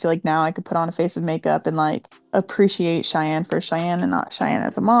feel like now I could put on a face of makeup and like appreciate Cheyenne for Cheyenne and not Cheyenne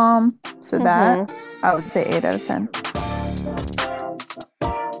as a mom. So that Mm-hmm. I would say 8 out of 10.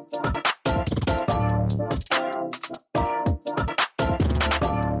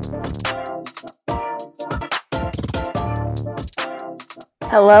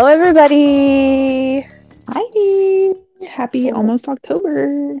 Hello, everybody. Hi, happy Oh, almost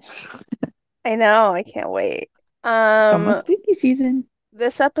October. I know, I can't wait. It's Um, almost spooky season.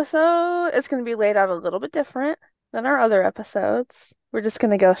 this episode is going to be laid out a little bit different than our other episodes. We're just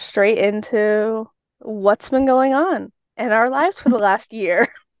going to go straight into what's been going on in our lives for the last year.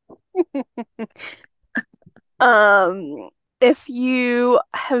 Um, if you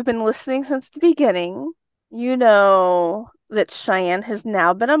have been listening since the beginning, you know that Cheyenne has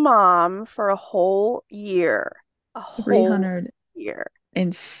now been a mom for a whole year. A whole year.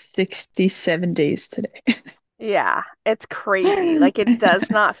 367 days today. Yeah, it's crazy. Like it does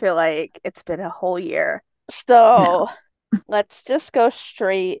not feel like it's been a whole year. So No. let's just go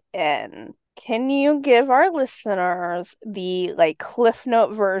straight in. Can you give our listeners the like Cliff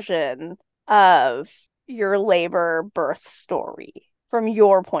Note version of your labor birth story from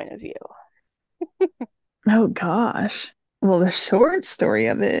your point of view? Oh gosh. Well, the short story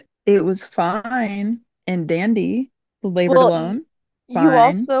of it, it was fine and dandy. Labored Well, alone, you fine.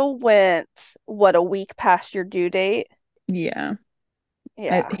 also went, what, a week past your due date? Yeah.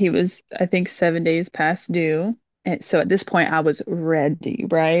 Yeah. He was, I think, 7 days past due. And so at this point, I was ready,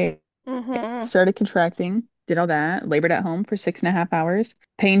 right? Mm-hmm. Started contracting, did all that, labored at home for 6.5 hours.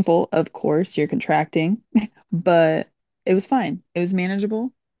 Painful, of course, you're contracting, but it was fine. It was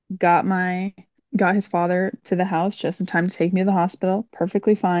manageable. Got my got his father to the house just in time to take me to the hospital.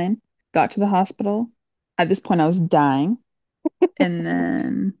 Perfectly fine. Got to the hospital. At this point, I was dying. And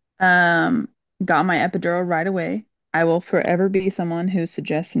then got my epidural right away. I will forever be someone who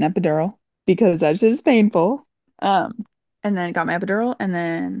suggests an epidural because that's just painful. Um, and then got my epidural and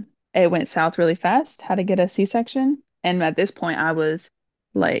then it went south really fast, had to get a C-section. And at this point I was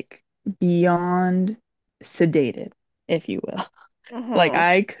like beyond sedated, if you will. Like Mm-hmm.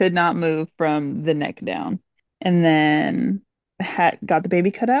 I could not move from the neck down. And then had got the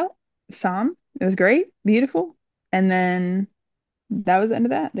baby cut out. Some. It was great, beautiful. And then that was the end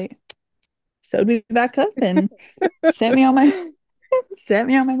of that. They sewed me back up and sent me on my sent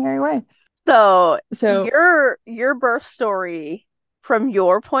me on my merry way. So So, your birth story from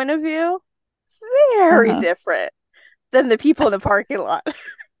your point of view, very uh-huh. different than the people in the parking lot.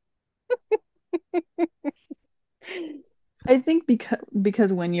 I think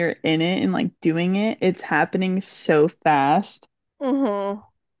because when you're in it and like doing it, it's happening so fast, Mm-hmm.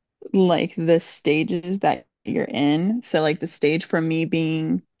 like the stages that you're in. So like the stage from me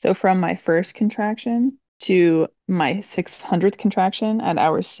being so from my first contraction to my 600th contraction at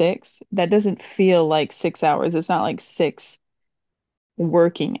hour 6, that doesn't feel like 6 hours. It's not like 6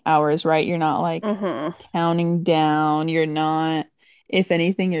 working hours, right? You're not like Mm-hmm. counting down. You're not, if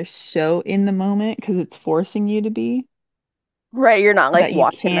anything, you're so in the moment because it's forcing you to be Right, you're not like that you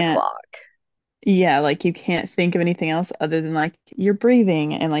watching the can't, clock. yeah, like you can't think of anything else other than like your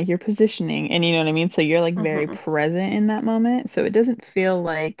breathing and like your positioning. And you know what I mean? So you're like very Mm-hmm. present in that moment. So it doesn't feel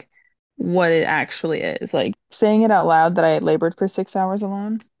like what it actually is. Like saying it out loud that I labored for 6 hours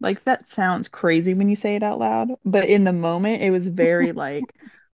alone, like that sounds crazy when you say it out loud. But in the moment, it was very like,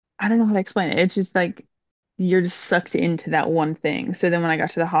 I don't know how to explain it. It's just like you're just sucked into that one thing. So then when I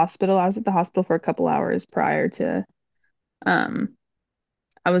got to the hospital, I was at the hospital for a couple hours prior to um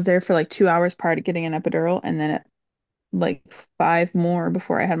I was there for like 2 hours prior to getting an epidural and then like five more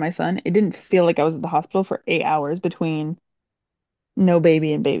before I had my son. It didn't feel like I was at the hospital for 8 hours between no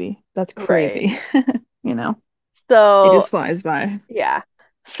baby and baby. That's Right. crazy. You know, it So, just flies by. yeah.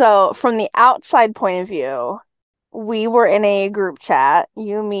 So, from the outside point of view, we were in a group chat,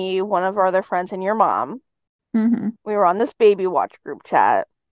 you, me, one of our other friends, and your mom. Hmm. We were on this baby watch group chat.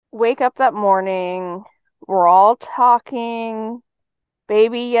 Wake up that morning, we're all talking.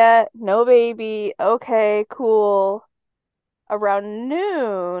 Baby yet? No baby. Okay, cool. Around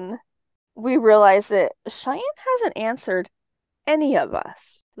noon, we realized that Cheyenne hasn't answered any of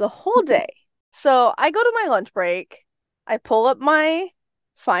us the whole day. So I go to my lunch break. I pull up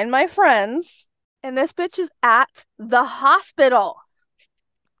find my friends, and this bitch is at the hospital.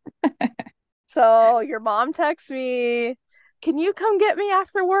 So your mom texts me, can you come get me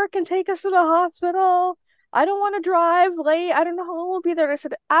after work and take us to the hospital? I don't want to drive late. I don't know how long we'll be there. And I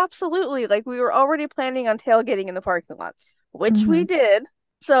said, absolutely. Like we were already planning on tailgating in the parking lot, which we Hmm. did.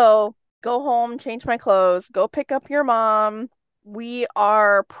 So go home, change my clothes, go pick up your mom. We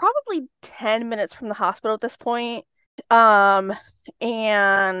are probably 10 minutes from the hospital at this point. Um,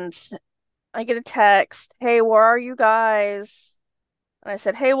 and I get a text, "Hey, where are you guys?" And I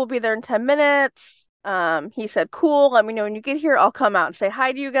said, "Hey, we'll be there in 10 minutes." He said, "Cool, let me know when you get here. I'll come out and say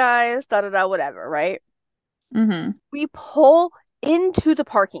hi to you guys, da da da, whatever, right?" Mm-hmm. We pull into the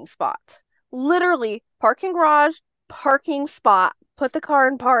parking spot. Literally, parking garage, parking spot. Put the car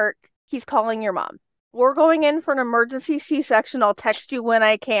in park. He's calling your mom. We're going in for an emergency C-section. I'll text you when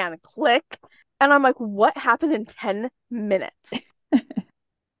I can. Click. And I'm like, what happened in 10 minutes?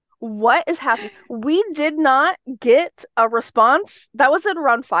 What is happening? We did not get a response. That was at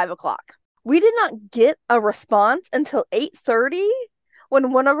around 5 o'clock. We did not get a response until 8:30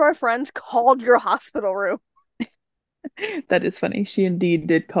 when one of our friends called your hospital room. That is funny. She indeed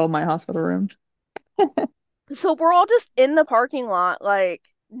did call my hospital room. So we're all just in the parking lot, like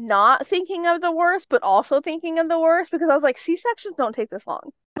not thinking of the worst, but also thinking of the worst because I was like, C-sections don't take this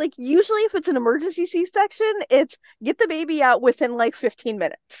long. Like, usually, if it's an emergency C-section, it's get the baby out within like 15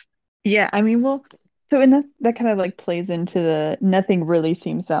 minutes. Yeah, I mean, well, so and that kind of like plays into the nothing really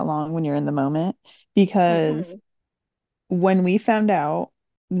seems that long when you're in the moment because Hmm. when we found out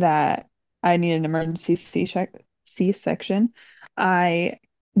that I needed an emergency C-section, I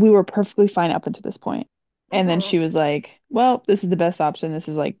we were perfectly fine up until this point. And then Hmm. she was like, "Well, this is the best option. This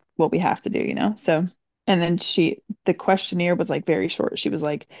is like what we have to do, you know?" So, and then the questionnaire was like very short. She was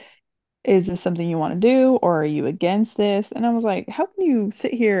like, is this something you want to do or are you against this? And I was like, how can you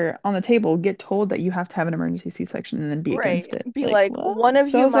sit here on the table, get told that you have to have an emergency C-section and then be Right. against it? Be Like, like, what? one of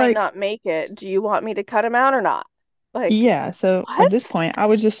So I you was might like, not make it. Do you want me to cut him out or not? Like, yeah. So at what? this point, I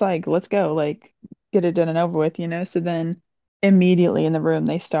was just like, let's go, like, get it done and over with, you know? So then immediately in the room,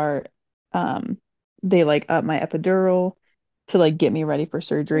 um, they like up my epidural to like get me ready for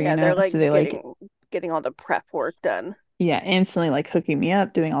surgery, you Yeah, they're know? like So they like, getting all the prep work done. yeah, instantly like hooking me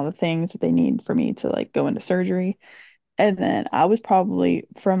up, doing all the things that they need for me to like go into surgery. And then I was probably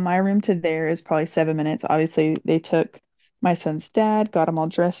from my room to there is probably 7 minutes. Obviously, they took my son's dad, got him all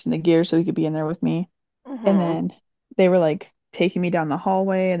dressed in the gear so he could be in there with me. And Hmm. then they were like taking me down the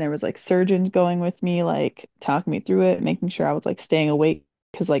hallway, and there was like surgeons going with me, like talking me through it, making sure I was like staying awake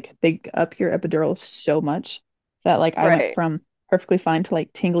because like they up your epidural so much that like I went Right. from perfectly fine to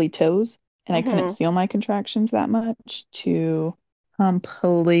like tingly toes, and I couldn't Hmm. feel my contractions that much to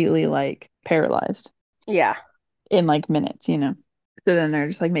completely like paralyzed Yeah. in like minutes, you know. So then they're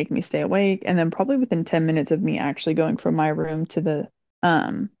just like making me stay awake. And then probably within 10 minutes of me actually going from my room to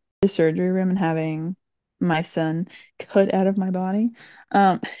um the surgery room and having my son cut out of my body,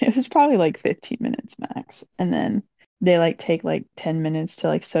 it was probably like 15 minutes max. And then they like take like 10 minutes to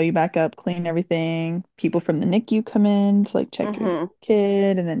like sew you back up, clean everything. People from the NICU come in to like check your Hmm.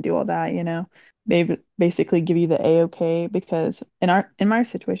 kid and then do all that, you know. They basically give you the A-OK because in my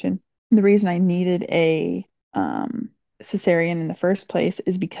situation, the reason I needed a um, cesarean in the first place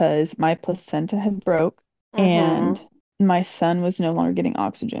is because my placenta had broke Hmm. and my son was no longer getting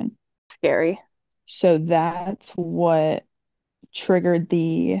oxygen. Scary. So that's what triggered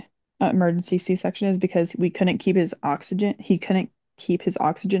the emergency C-section is because we couldn't keep his oxygen. He couldn't keep his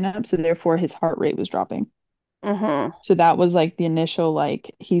oxygen up, so therefore his heart rate was dropping. Hmm. So that was like the initial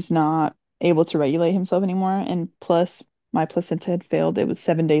like he's not able to regulate himself anymore. And plus my placenta had failed. It was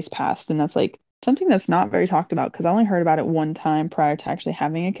 7 days past. And that's like something that's not very talked about because I only heard about it one time prior to actually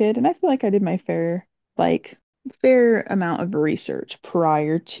having a kid. And I feel like I did my like fair amount of research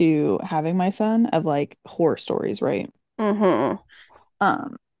prior to having my son of like horror stories, right? Hmm.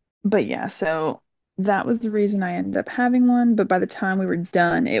 Um, but yeah, so that was the reason I ended up having one. But by the time we were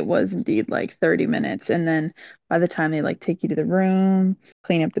done, it was indeed like 30 minutes. And then by the time they like take you to the room,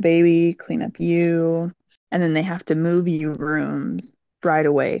 clean up the baby, clean up you, and then they have to move you rooms right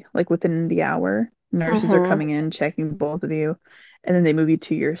away, like within the hour. Nurses are Hmm. coming in, checking both of you, and then they move you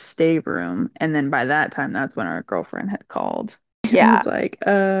to your stay room. And then by that time, that's when our girlfriend had called and Yeah. was like,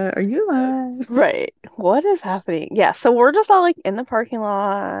 are you alive? Right. What is happening? Yeah, so we're just all like in the parking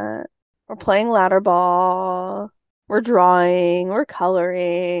lot. We're playing ladder ball. We're drawing. We're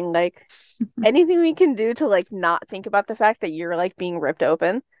coloring. Like anything we can do to like not think about the fact that you're like being ripped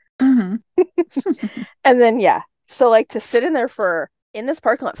open. Hmm. And then yeah. So like to sit in there for in this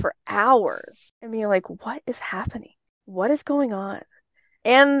parking lot for hours and being like, what is happening? What is going on?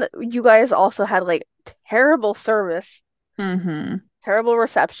 And you guys also had like terrible service, Hmm. terrible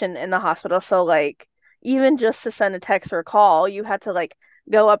reception in the hospital. So like even just to send a text or a call, you had to like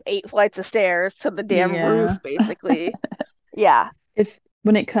go up 8 flights of stairs to the damn roof, Yeah. basically. Yeah. If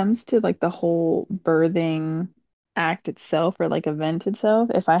when it comes to like the whole birthing act itself or like event itself,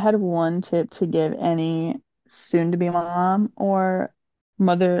 if I had one tip to give any soon to be mom or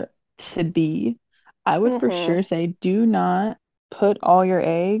mother to be, I would for Mm-hmm. sure say do not put all your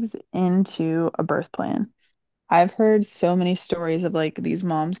eggs into a birth plan. I've heard so many stories of like these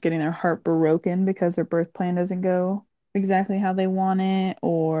moms getting their heart broken because their birth plan doesn't go exactly how they want it,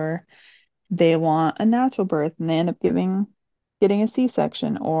 or they want a natural birth and they end up getting a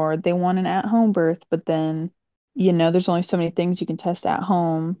C-section, or they want an at-home birth, but then there's only so many things you can test at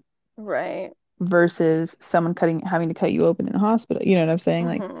home Right. versus someone having to cut you open in a hospital. You know what I'm saying?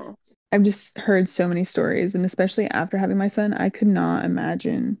 Like Mm-hmm. I've just heard so many stories, and especially after having my son, I could not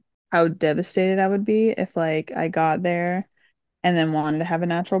imagine how devastated I would be if like I got there and then wanted to have a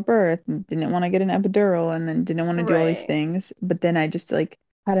natural birth and didn't want to get an epidural and then didn't want to do all these Right. things, but then I just like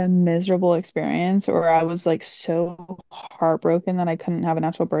had a miserable experience, or I was like so heartbroken that I couldn't have a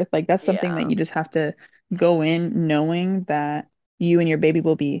natural birth. Like that's something that Yeah. you just have to go in knowing that you and your baby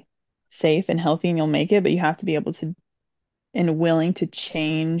will be safe and healthy and you'll make it, but you have to be able to and willing to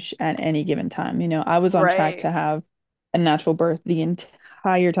change at any given time. I was on track Right. to have a natural birth the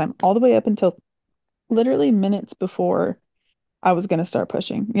entire time, all the way up until literally minutes before I was going to start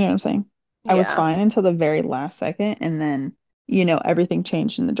pushing. You know what I'm saying? I was Yeah. fine until the very last second, and then, everything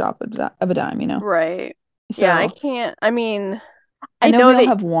changed in the drop of a dime. Right. Yeah, I So can't. I mean, I I know know we all that,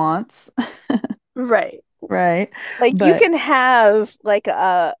 have wants, right. right? Like you But can have like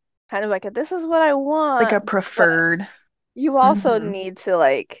a kind of like a this is what I like a want, but preferred. you also Hmm. need to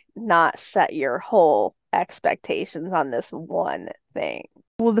like not set your whole expectations on this one thing.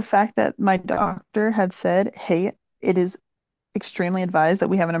 Well, the fact that my doctor had said, hey, it is extremely advised that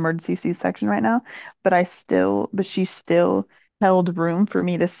we have an emergency C-section right now, but she still held room for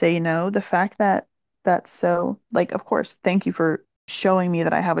me to say no. The fact that that's so, like, of course, thank you for showing me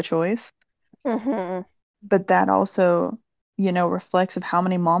that I have a choice, Hmm. but that also, reflects of how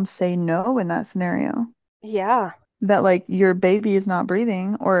many moms say no in that scenario. Yeah. That like your baby is not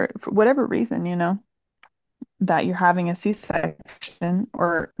breathing, or for whatever reason, that you're having a C-section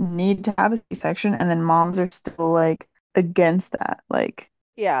or need to have a C-section, and then moms are still like against that. Like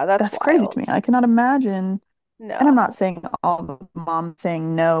Yeah, that's that's crazy to wild. me. I cannot imagine. And I'm not No. saying all the moms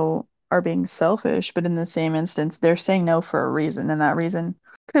saying no are being selfish, but in the same instance, they're saying no for a reason, and that reason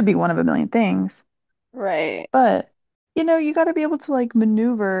could be one of a million things. Right. But, you got to be able to like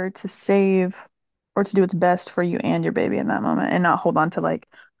maneuver to save or to do what's best for you and your baby in that moment and not hold on to like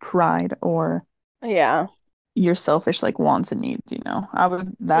pride or Yeah. your selfish like wants and needs.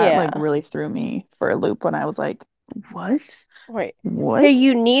 That like Yeah. really threw me for a loop when I was like, what? Right. Hey, What?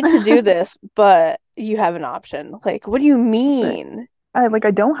 you need to do this, but you have an option. Like, what do you But mean?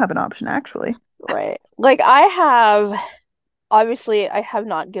 I don't have an option actually. Right. Like I have obviously I have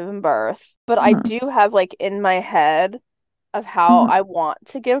not given birth, but I Hmm. do have like in my head of how Hmm. I want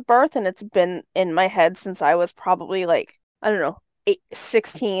to give birth, and it's been in my head since I was probably like, I don't know,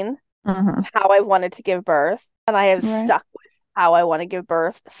 16, Hmm. how I wanted to give birth, and I have Right. stuck with how I want to give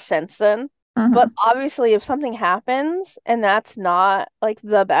birth since then. But Hmm. obviously, if something happens and that's not like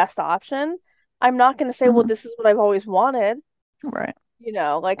the best option, I'm not going to say, well, Hmm. this is what I've always wanted. Right.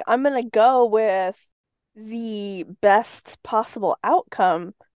 Like I'm going to go with the best possible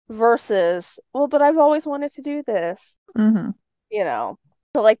outcome versus, well, but I've always wanted to do this, Hmm. you know.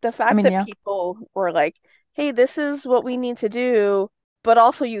 So like the I fact mean, that yeah. people were like, hey, this is what we need to do, but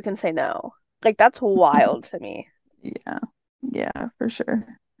also you can say no. Like that's wild to me. Yeah. Yeah, for sure.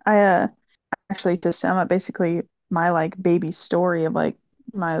 I actually to sum up basically my like baby story of like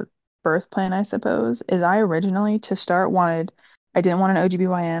my birth plan, I suppose, is I originally to start wanted I didn't want an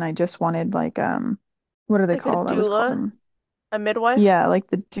OGBYN. I just wanted like what are they Like a called? I was called doula, them. a midwife. Yeah, like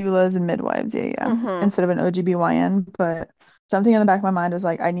the doulas and midwives. Yeah, yeah. Mm-hmm. Instead of an OGBYN, but something in the back of my mind is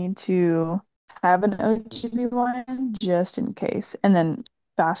like I need to have an OGBYN just in case. And then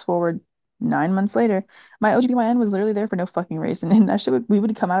fast forward 9 months later, my OGBYN was literally there for no fucking reason. And that shit we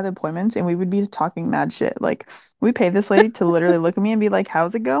would come out of the appointments and we would be talking mad shit. Like we paid this lady to literally look at me and be like,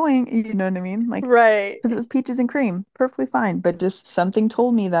 "How's it going?" You know what I mean? Like Right. because it was peaches and cream, perfectly fine. But just something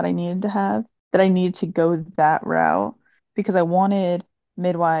told me that I needed to go that route because I wanted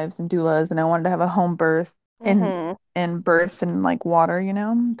midwives and doulas and I wanted to have a home birth and Mm-hmm. birth and like water.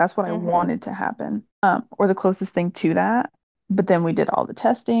 That's what I Mm-hmm. wanted to happen. Or the closest thing to that. But then we did all the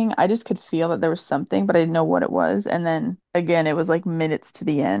testing. I just could feel that there was something, but I didn't know what it was. And then again, it was like minutes to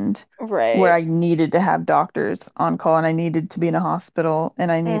the end where Right. I needed to have doctors on call and I needed to be in a hospital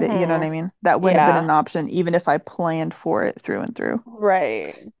and I needed, you know what Mm-hmm. I mean? That wouldn't have been Yeah. an option even if I planned for it through and through.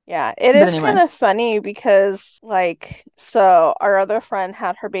 Right. Yeah. It But is kind anyway. of funny because, like, so our other friend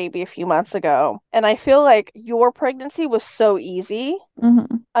had her baby a few months ago, and I feel like your pregnancy was so easy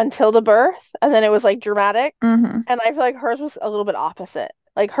Hmm. until the birth, and then it was like dramatic. Hmm. And I feel like hers was a little bit opposite.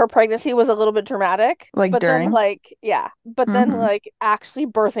 Like her pregnancy was a little bit dramatic, Like but then during. like yeah, but then Hmm. like actually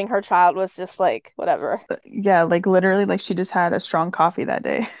birthing her child was just like whatever. Yeah, like literally, like she just had a strong coffee that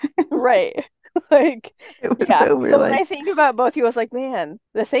day. Right. Like, It was yeah. over. So when I Like, think about both, he was like, man,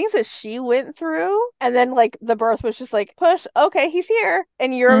 the things that she went through, and then like the birth was just like, push, okay, he's here.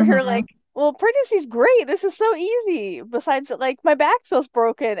 And you're over here hmm like, well, pregnancy's great. This is so easy. Besides that, like, my back feels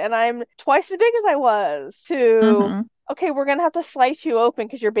broken and I'm twice as big as I was. To, hmm okay, we're gonna have to slice you open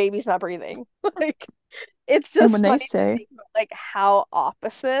because your baby's not breathing. Like, it's And just when they funny to say, think about like how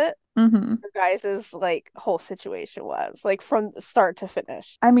opposite hmm your guys' like whole situation was, like from start to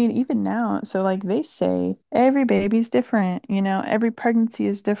finish. I mean, even now, so like they say every baby's different, every pregnancy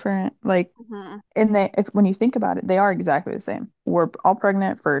is different. Like, Hmm. and if when you think about it, they are exactly the same. We're all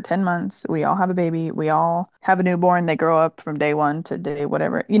pregnant for 10 months. We all have a baby. We all have a newborn. They grow up from day one to day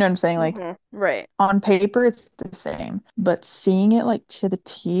whatever. You know what I'm saying? Like, Right. on paper it's the same, but seeing it like to the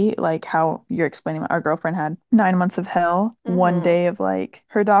T, like how you're explaining, our girlfriend had 9 months of hell, one Hmm. day of like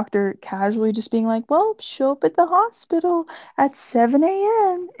her doctor casually just being like, well, show up at the hospital at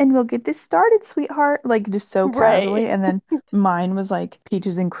 7 a.m. and we'll get this started, sweetheart. Like just so Right. casually. And then mine was like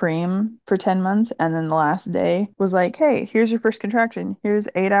peaches and cream for 10 months. And then the last day was like, hey, here's your first contraction. Here's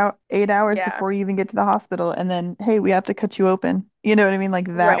 8 hours Yeah. before you even get to the hospital. And then, hey, we have to cut you open. You know what I mean?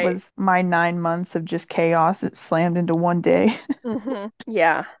 Like that Right. was my 9 months of just chaos. It slammed into one day.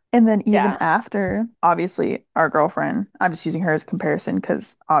 Yeah. And then even Yeah. after, obviously, our girlfriend, I'm just using her as a comparison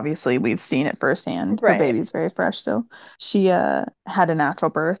because obviously we've seen it firsthand. Her Right. baby's very fresh still. She had a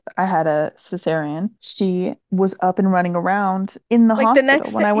natural birth. I had a cesarean. She was up and running around in the Like the hospital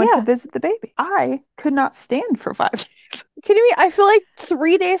next when day, I went to yeah. visit the baby. I could not stand for 5 days. Kidding me? I feel like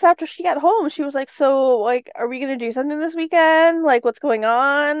 3 days after she got home, she was like, "So, like, are we gonna do something this weekend? Like, what's going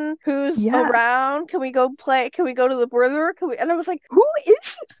on? Who's Yeah, around? Can we go play? Can we go to the river? Can we?" And I was like, "Who is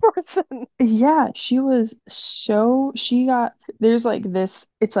this person?" yeah, she was so she got there's like this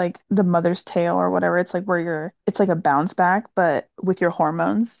it's like the mother's tale or whatever. It's like where it's like a bounce back, but with your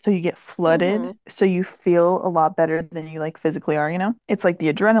hormones. So you get flooded, Hmm. so you feel a lot better than you like physically are. It's like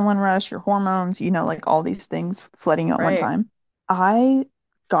the adrenaline rush, your hormones, like all these things flooding you at one Right. time. I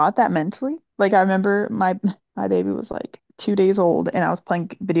got that mentally. Like I remember my baby was like 2 days old and I was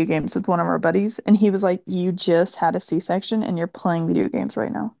playing video games with one of our buddies and he was like, you just had a C-section and you're playing video games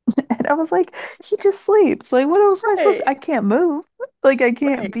right now. And I was like, he just sleeps. Like, what else am I supposed to? Right. I can't move. Like, I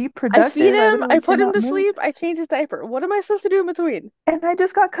can't Right. be I feed productive. I him, I literally put him cannot to move. sleep, I change his diaper. What am I supposed to do in between? And I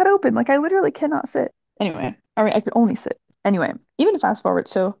just got cut open. Like, I literally cannot sit. Anyway, all right, I could only sit. Anyway, even to fast forward,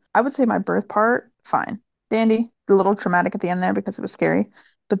 so I would say my birth part, fine. Dandy, a little traumatic at the end there because it was scary.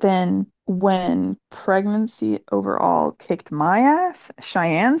 But then when pregnancy overall kicked my ass,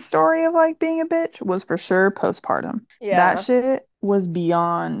 Cheyenne's story of like being a bitch was for sure postpartum. That Yeah. shit was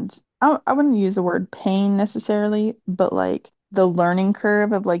beyond, I wouldn't use the word pain necessarily, but like the learning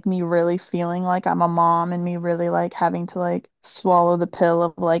curve of like me really feeling like I'm a mom and me really like having to like swallow the pill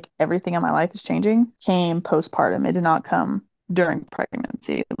of like everything in my life is changing came postpartum. It did not come during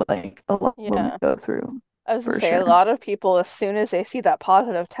pregnancy, like a lot of women Yeah. go through I was gonna for say a sure. lot of people, as soon as they see that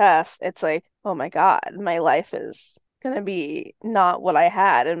positive test, it's like, oh my God, my life is gonna be not what I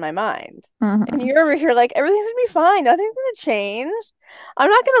had in my mind. And Hmm. you're over here like, everything's gonna be fine, nothing's gonna change. I'm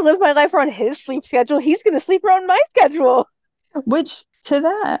not gonna live my life around his sleep schedule. He's gonna sleep around my schedule. Which to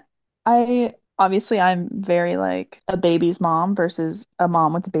that, I obviously I'm very like a baby's mom versus a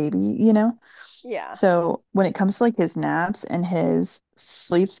mom with a baby. Yeah. So when it comes to like his naps and his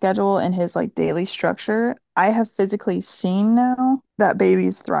sleep schedule and his like daily structure, I have physically seen now that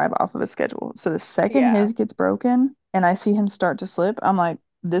babies thrive off of a schedule. So the second Yeah. his gets broken and I see him start to slip, I'm like,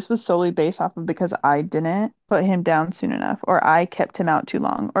 this was solely based off of because I didn't put him down soon enough, or I kept him out too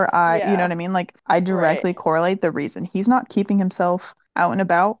long, or you know Yeah. what I mean? Like I Right. directly correlate the reason he's not keeping himself out and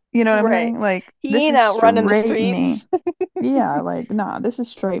about. You know what I'm Right. saying? Like He this ain't is out running the straight streets. me. Yeah, like, nah, this is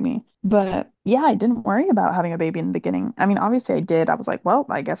straight me. But yeah, I didn't worry about having a baby in the beginning. I mean, obviously I did. I was like, well,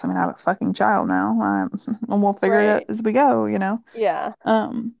 I guess I'm gonna have a fucking child now. And we'll figure it out Right. as we go. Yeah.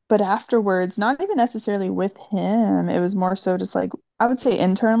 But afterwards, not even necessarily with him, it was more so just like I would say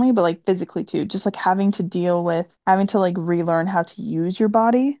internally, but like physically too, just like having to deal with having to like relearn how to use your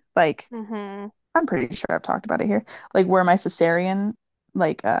body. Like, Hmm. I'm pretty sure I've talked about it here. Like where my cesarean,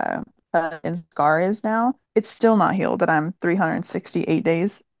 like and scar is now, it's still not healed that I'm 368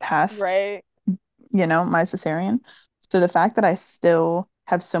 days past, Right. my cesarean. So the fact that I still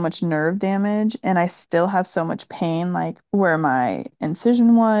have so much nerve damage and I still have so much pain, like where my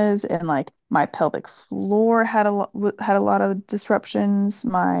incision was and like my pelvic floor had a lot of disruptions,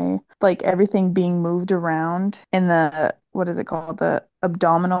 my like everything being moved around in the what is it called?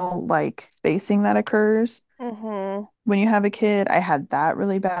 abdominal like spacing that occurs Mm-hmm. when you have a kid. I had that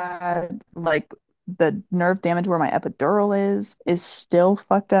really bad. Like the nerve damage where my epidural is still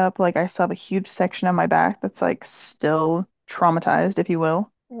fucked up. Like I still have a huge section of my back that's like still traumatized, if you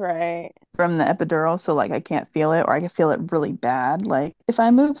will, Right. from the epidural. So like I can't feel it or I can feel it really bad. Like if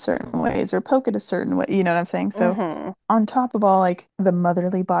I move certain ways or poke it a certain way, you know what I'm saying? So Mm-hmm. on top of all like the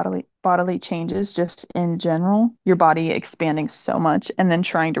motherly bodily changes just in general, your body expanding so much and then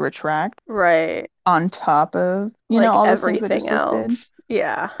trying to retract Right. on top of, Like all those things I everything just listed, else.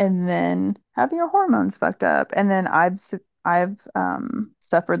 Yeah. and then having your hormones fucked up. And then I've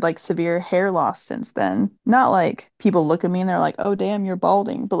suffered like severe hair loss since then. Not like people look at me and they're like, "Oh, damn, you're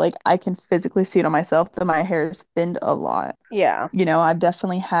balding," but like I can physically see it on myself that my hair is thinned a lot. Yeah. I've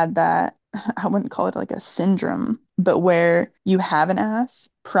definitely had that. I wouldn't call it like a syndrome, but where you have an ass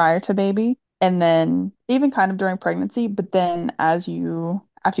prior to baby, and then even kind of during pregnancy, but then after you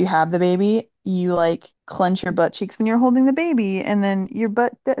have the baby, you like clench your butt cheeks when you're holding the baby, and then your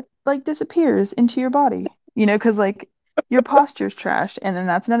butt that like disappears into your body, because like your posture's trash, and then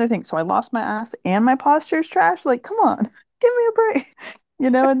that's another thing. So I lost my ass and my posture's trash. Like, come on, give me a break.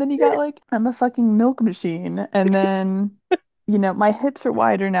 And then you got like, I'm a fucking milk machine. And then my hips are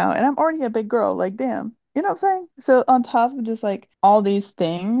wider now and I'm already a big girl. Like, damn. You know what I'm saying? So on top of just like all these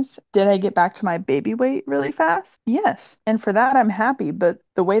things, did I get back to my baby weight really fast? Yes. And for that, I'm happy. But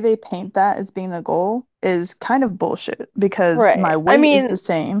the way they paint that as being the goal is kind of bullshit because Right. my I weight is mean, the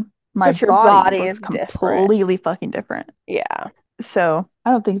same. My but your body body looks is different. completely fucking different. Yeah. So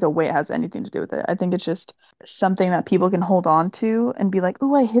I don't think the weight has anything to do with it. I think it's just something that people can hold on to and be like,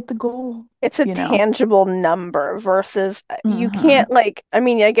 "Oh, I hit the goal," It's a you know? tangible number versus you Hmm. can't like, I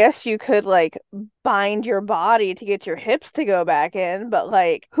mean, I guess you could like bind your body to get your hips to go back in, but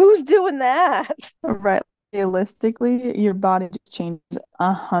like, who's doing that? Right. Realistically, your body just changes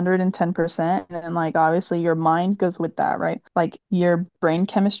 110%. And then like obviously your mind goes with that, right? Like your brain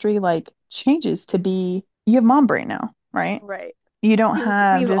chemistry like changes to be you have mom brain now, right? Right. You don't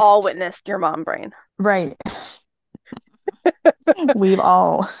have We've all just witnessed your mom brain. right. We've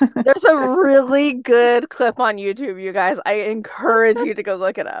all. There's a really good clip on YouTube, you guys. I encourage you to go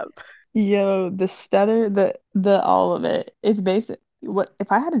look it up. Yo, the stutter, the all of it. It's basic. What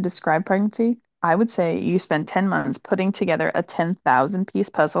if I had to describe pregnancy? I would say you spend 10 months putting together a 10,000 piece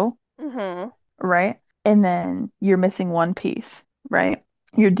puzzle, Hmm. right? And then you're missing one piece, right?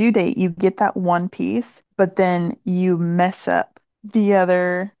 Your due date, you get that one piece, but then you mess up the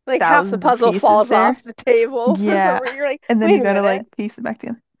other Like half the thousands of puzzle pieces falls there. off the table for some Yeah. reason. You're like, And then you wait a gotta minute. like piece it back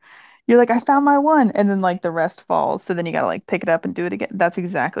together. You're like, I found my one, and then like the rest falls. So then you gotta like pick it up and do it again. That's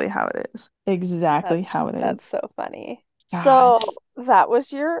exactly how it is. Exactly That's how it is. that's so funny. God. So that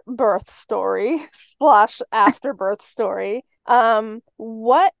was your birth story slash after birth story.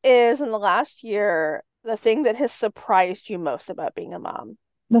 What is in the last year the thing that has surprised you most about being a mom?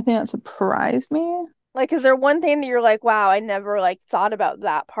 The thing that surprised me, Like, is there one thing that you're like, wow, I never like thought about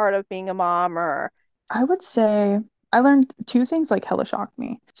that part of being a mom or I would say I learned two things like hella shocked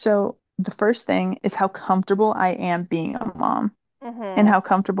me. So the first thing is how comfortable I am being a mom and mm-hmm, how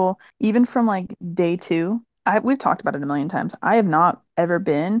comfortable, even from like day two, we've talked about it a million times. I have not ever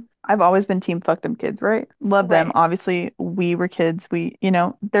been, I've always been team fuck them kids, right? Love them. right. Obviously, we were kids.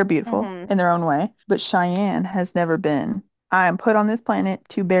 They're beautiful Mm-hmm, in their own way. But Cheyenne has never been, I am put on this planet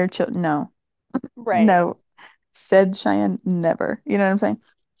to bear children. No, right. no, said Cheyenne, never. You know what I'm saying?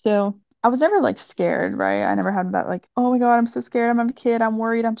 So I was never like scared, right? I never had that like, oh my God, I'm so scared. I'm a kid. I'm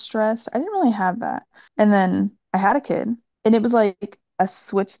worried. I'm stressed. I didn't really have that. And then I had a kid, and it was like a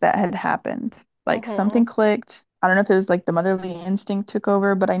switch that had happened. Like Mm-hmm, something clicked. I don't know if it was like the motherly instinct took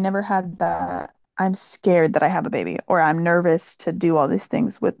over, but I never had that. I'm scared that I have a baby, or I'm nervous to do all these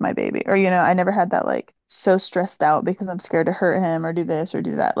things with my baby, or I never had that like so stressed out because I'm scared to hurt him or do this or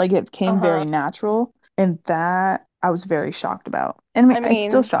do that. Like it came uh-huh. very natural, and that I was very shocked about. And I mean, I it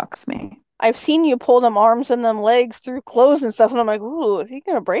still mean, shocks me. I've seen you pull them arms and them legs through clothes and stuff, and I'm like, ooh, is he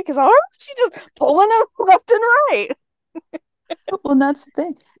gonna break his arm? She just pulling them left and right. Well, and that's the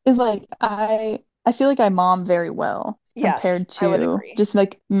thing is like I feel like I mom very well Yes, compared I would to agree. just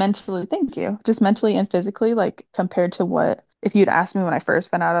like mentally, thank you. Just mentally and physically, like compared to what if you'd asked me when I first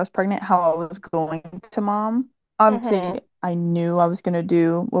found out I was pregnant how I was going to mom. Mm-hmm. Obviously, I knew I was gonna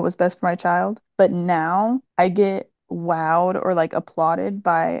do what was best for my child, but now I get wowed or like applauded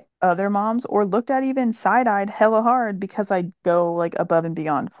by other moms or looked at even side-eyed hella hard because I go like above and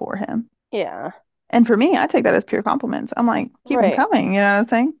beyond for him. Yeah, And for me, I take that as pure compliments. I'm like, keep them right. coming, you know what I'm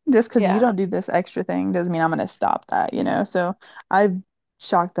saying? Just because you Yeah. don't do this extra thing doesn't mean I'm going to stop that. So I've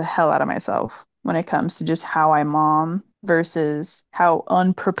shocked the hell out of myself when it comes to just how I mom. versus how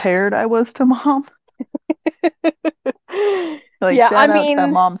unprepared I was to mom. Like, Yeah, shout out to that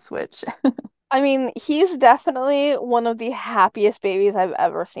mom switch. I mean, he's definitely one of the happiest babies I've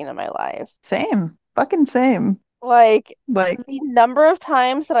ever seen in my life. Same. Fucking same. Like Like, the number of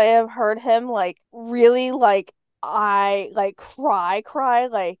times that I have heard him like really like I like cry,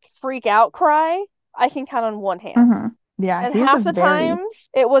 like freak out cry, I can count on one hand. yeah, And he is a half the very, times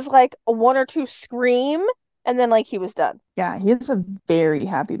it was like a one or two scream and then like he was done. yeah, he is a very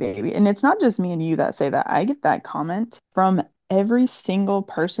happy baby. And it's not just me and you that say that. I get that comment from every single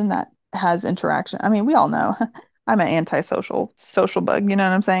person that has interaction. I mean, we all know I'm an antisocial social bug, you know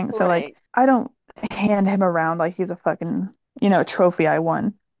what I'm saying? So like Right. I don't hand him around like he's a fucking, trophy I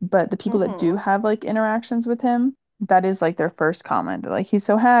won. But the people that do Hmm. have like interactions with him, that is like their first comment. Like he's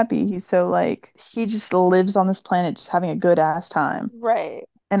so happy. He's so like he just lives on this planet just having a good ass time. Right.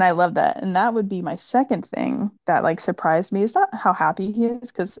 And I love that. And that would be my second thing that like surprised me. It's not how happy he is,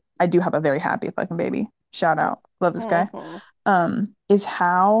 because I do have a very happy fucking baby. Shout out. Love this guy. Hmm. Is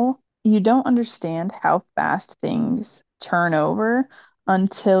how you don't understand how fast things turn over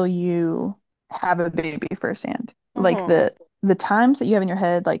until you have a baby firsthand. Like Hmm. the times that you have in your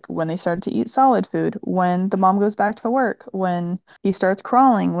head, like when they start to eat solid food, when the mom goes back to work, when he starts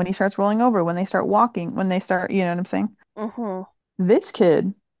crawling, when he starts rolling over, when they start walking, when they start, you know what I'm saying? Hmm. This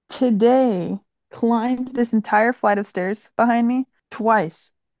kid today climbed this entire flight of stairs behind me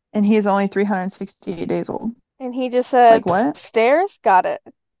twice, and he is only 368 days old. And he just said, Like "Pfft, what? stairs, got it."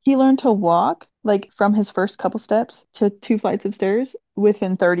 He learned to walk like from his first couple steps to two flights of stairs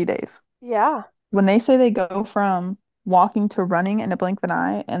within 30 days. Yeah. When they say they go from walking to running in a blink of an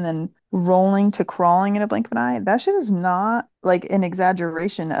eye and then rolling to crawling in a blink of an eye, that shit is not like an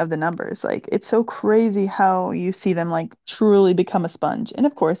exaggeration of the numbers. Like it's so crazy how you see them like truly become a sponge. And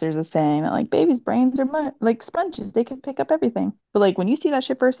of course, there's a saying that like babies' brains are like sponges, they can pick up everything. But like when you see that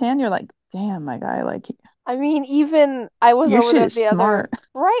shit firsthand, you're like, damn, my guy, like I mean, even I was your over shit there is the other, smart.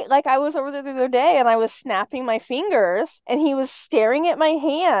 right? Like I was over there the other day and I was snapping my fingers and he was staring at my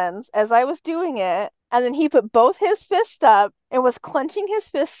hands as I was doing it. And then he put both his fists up and was clenching his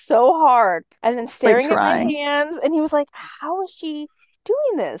fists so hard and then Like staring at my trying. hands. And he was like, how is she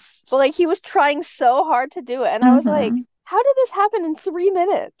doing this? But like he was trying so hard to do it. And I was like, Hmm. how did this happen in 3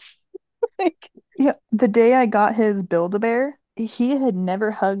 minutes? Like, Yeah, the day I got his Build-A-Bear, he had never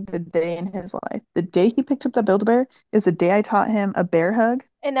hugged a day in his life. The day he picked up that Build-A-Bear is the day I taught him a bear hug.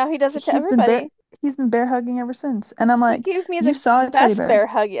 and now he does it to He's been bear everybody. he's been bear hugging ever since. And I'm He like, gave me you the saw a teddy best bear. bear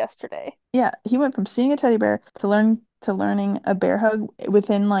hug yesterday. Yeah, he went from seeing a teddy bear to learning a bear hug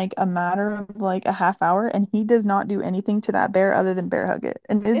within like a matter of like a half hour, and he does not do anything to that bear other than bear hug it.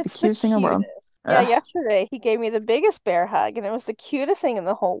 And it is the It's the cutest thing in the world. cutest. Yeah, Ugh, yesterday he gave me the biggest bear hug, and it was the cutest thing in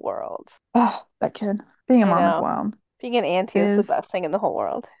the whole world. oh, that kid. Being a I mom is know. wild. Being an auntie is the Is best thing in the whole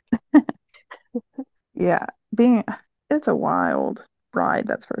world. Yeah, being it's a wild ride,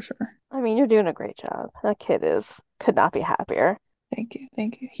 that's for sure. I mean, you're doing a great job. That kid is could not be happier. Thank you,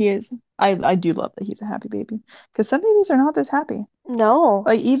 thank you. He is. I do love that he's a happy baby, because some babies are not this happy. No,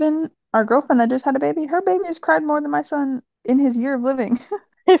 Like even our girlfriend that just had a baby, her baby has cried more than my son in his year of living.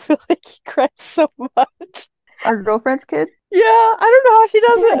 I feel like he cries so much. Our girlfriend's kid, Yeah, I don't know how she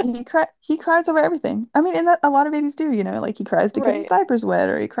yeah, does it. he cries over everything. I mean, and that a lot of babies do, like he cries because his Right, diaper's wet,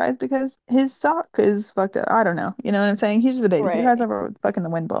 or he cries because his sock is fucked up. I don't know. You know what I'm saying? He's just a baby. He right, cries over fucking the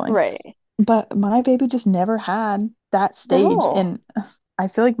wind blowing. right. But my baby just never had that stage. No, And I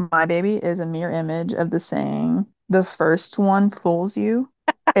feel like my baby is a mirror image of the saying, the first one fools you,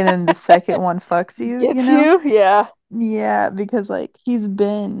 and then the second one fucks you, you gets know? you. Yeah. Yeah, because like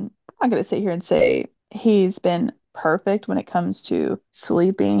I'm not gonna sit here and say he's been perfect when it comes to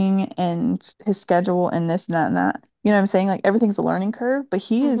sleeping and his schedule and this and that and that. You know what I'm saying? Like everything's a learning curve, but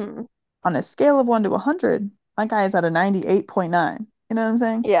he is Hmm. on a scale of 1 to 100. My guy is at a 98.9. You know what I'm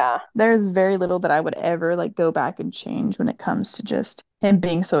saying? Yeah. There's very little that I would ever like go back and change when it comes to just him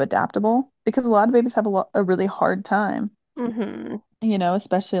being so adaptable, because a lot of babies have a really hard time, Hmm.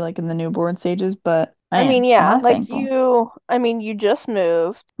 especially like in the newborn stages. But I mean, man, am yeah, I like thankful. you, I mean, you just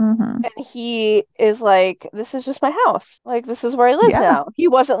moved. Hmm. And he is like, this is just my house. Like, this is where I live Yeah. now. He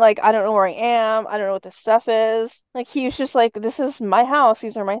wasn't like, I don't know where I am. I don't know what this stuff is. Like, he was just like, this is my house.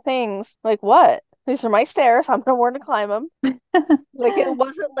 These are my things. Like, what? These are my stairs. I'm gonna learn to climb them. Like, it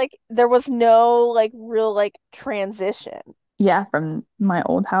wasn't like there was no like real like transition. Yeah, from my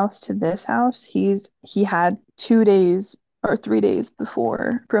old house to this house, he had 2 days or 3 days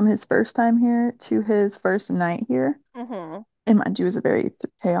before from his first time here to his first night here. Hmm. And mind you, it was a very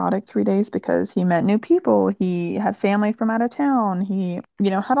chaotic 3 days because he met new people. He had family from out of town. He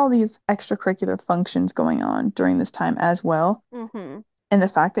had all these extracurricular functions going on during this time as well. Mm-hmm. And the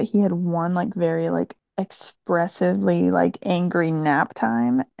fact that he had one like very like expressively like angry nap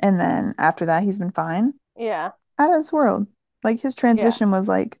time, and then after that he's been fine Yeah. out of this world. Like his Yeah. transition was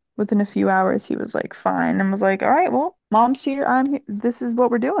like within a few hours he was like fine and was like, all right, well, mom's here, I'm here. This is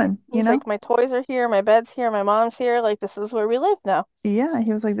what we're doing, you He's know? like, my toys are here, my bed's here, my mom's here. Like, this is where we live now. Yeah,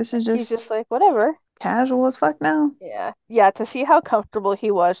 he was like, this is Like, he's just just like, whatever. casual as fuck now. Yeah. Yeah. To see how comfortable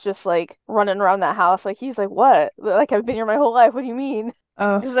he was just like running around that house. Like, he's like, what? Like, I've been here my whole life. What do you mean?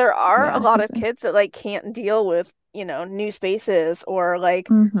 Oh, Because there are a yeah, lot he's of a kids that like can't deal with, new spaces or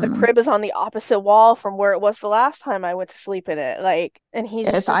like the mm-hmm. crib is on the opposite wall from where it was the last time I went to sleep in it. Like, and he's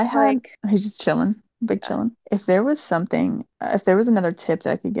If I just had, like, he's just chilling, big yeah, chilling. If there was another tip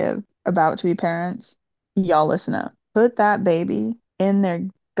that I could give about to be parents, y'all listen up. Put that baby in their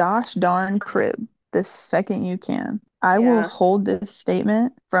gosh darn crib the second you can. I will yeah, hold this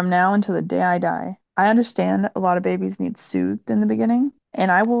statement from now until the day I die. I understand a lot of babies need soothed in the beginning,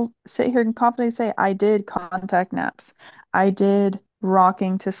 and I will sit here and confidently say I did contact naps. I did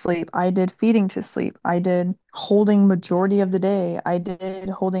rocking to sleep. I did feeding to sleep. I did holding majority of the day. I did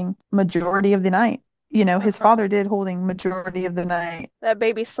holding majority of the night. His uh-huh. father did holding majority of the night That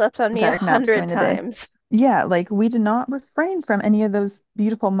baby slept on me a contact naps hundred during the day. times. Yeah, like we did not refrain from any of those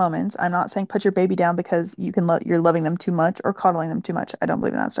beautiful moments. I'm not saying put your baby down because you're loving them too much or coddling them too much. I don't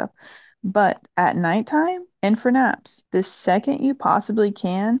believe in that stuff. But at nighttime and for naps, the second you possibly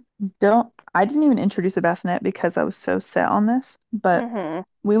can, don't. I didn't even introduce a bassinet because I was so set on this, but Mm-hmm.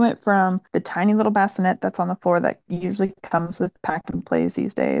 we went from the tiny little bassinet that's on the floor that usually comes with pack and plays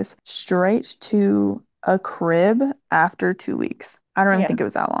these days, straight to a crib after 2 weeks. I don't even Yeah. think it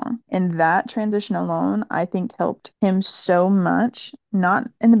was that long. And that transition alone, I think, helped him so much. Not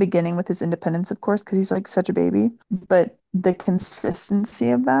in the beginning with his independence, of course, because he's like such a baby, but the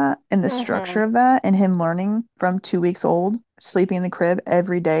consistency of that and the Mm-hmm. structure of that, and him learning from 2 weeks old, sleeping in the crib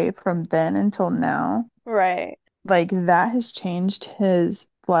every day from then until now, Right. like that has changed his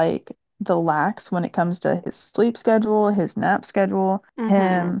like the lax when it comes to his sleep schedule, his nap schedule,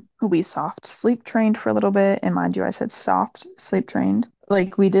 Mm-hmm. him who we soft sleep trained for a little bit. And mind you, I said soft sleep trained.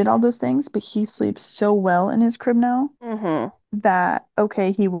 Like we did all those things, but he sleeps so well in his crib now Mm-hmm. that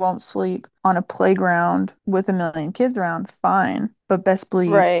okay, he won't sleep on a playground with a million kids around, fine. But best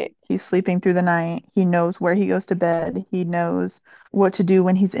believe Right. he's sleeping through the night. He knows where he goes to bed. He knows what to do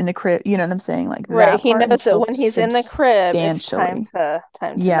when he's in the crib. You know what I'm saying? Like Right. that He part has knows that helped when he's in the crib, it's substantially. time to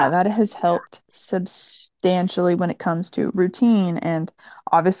Yeah, nap. that has Yeah. helped substantially when it comes to routine. And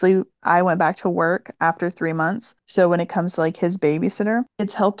obviously, I went back to work after 3 months. So when it comes to like his babysitter,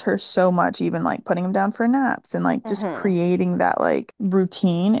 it's helped her so much, even like putting him down for naps and like just Mm-hmm. creating that like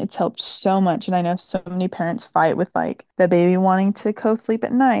routine. It's helped so much. And I know so many parents fight with like the baby wanting to co-sleep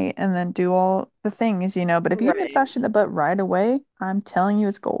at night and then do all the things. But if you nip Right. that shit in the butt right away, I'm telling you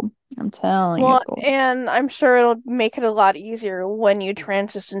it's gold. I'm telling you Well, it's gold. and I'm sure it'll make it a lot easier when you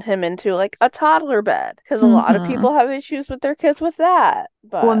transition him into like a toddler bed, because a lot of Mm-hmm. people have issues with their kids with that.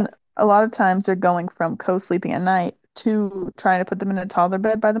 Well, But a lot of times they're going from co-sleeping at night to trying to put them in a toddler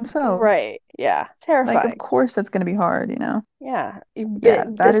bed by themselves. right, yeah, Like, of terrifying. course that's going to be hard. Yeah, Yeah,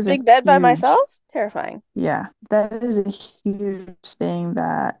 that this is a big bed by myself, huge, terrifying. yeah, that is a huge thing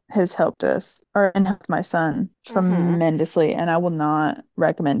that has helped us or and helped my son Mm-hmm. tremendously. And I will not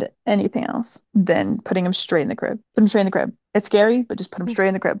recommend anything else than putting him straight in the crib. Put him straight in the crib. It's scary, but just put him straight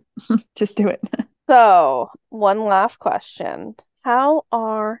in the crib. Just do it. So, one last question. How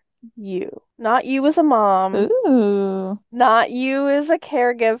are you? Not you as a mom, Ooh. not you as a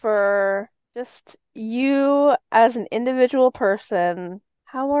caregiver, just you as an individual person.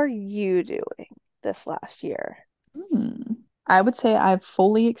 How are you doing this last year? Hmm. I would say I've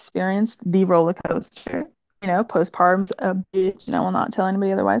fully experienced the roller coaster. Postpartum's a bitch, and I will not tell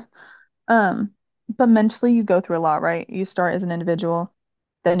anybody otherwise. Um, but mentally you go through a lot, right? You start as an individual,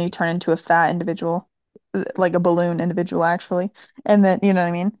 then you turn into a fat individual, like a balloon individual actually. And then, you know what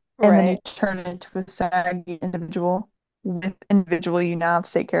I mean? And then you Right. turn into a saggy individual with individual you now have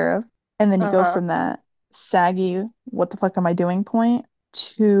to take care of. And then you go Uh-huh. from that saggy, what the fuck am I doing point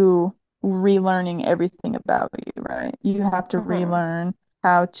to relearning everything about you, right? You have to Mm-hmm. relearn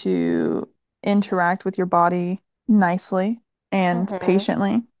how to interact with your body nicely and Mm-hmm.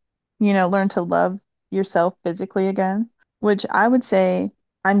 patiently, learn to love yourself physically again, which I would say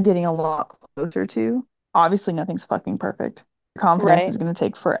I'm getting a lot closer to. Obviously, nothing's fucking perfect. Confidence Right. is going to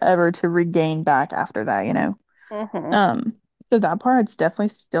take forever to regain back after that. Mm-hmm. Um, so that part, it's definitely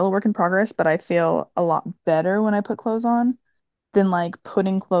still a work in progress, but I feel a lot better when I put clothes on. than like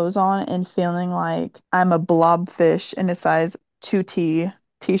putting clothes on and feeling like I'm a blobfish in a size 2T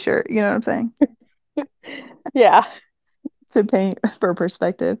t-shirt. You know what I'm saying? Yeah. To paint for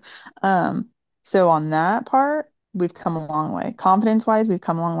perspective. Um, so on that part, we've come a long way. Confidence wise, we've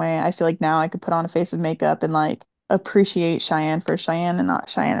come a long way. I feel like now I could put on a face of makeup and like appreciate Cheyenne for Cheyenne and not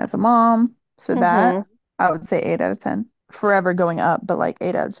Cheyenne as a mom. So that Mm-hmm. I would say 8 out of 10. Forever going up, but like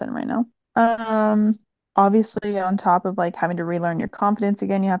 8 out of 10 right now. Um, Obviously on top of like having to relearn your confidence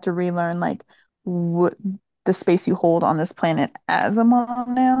again, you have to relearn like what the space you hold on this planet as a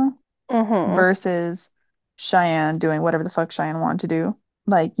mom now Mm-hmm. versus Cheyenne doing whatever the fuck Cheyenne wanted to do.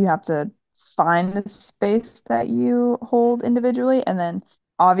 Like you have to find the space that you hold individually, and then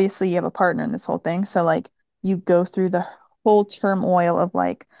obviously you have a partner in this whole thing. So like you go through the whole turmoil of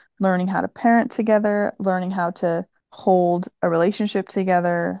like learning how to parent together, learning how to hold a relationship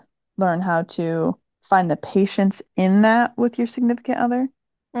together, learn how to find the patience in that with your significant other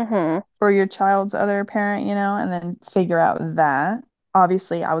Mm-hmm. or your child's other parent, and then figure out that.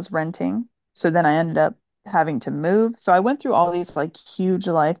 Obviously, I was renting, so then I ended up having to move. So I went through all these like huge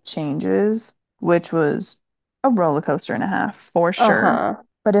life changes, which was a roller coaster and a half for sure. Uh-huh.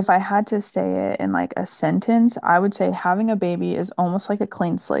 But if I had to say it in like a sentence, I would say having a baby is almost like a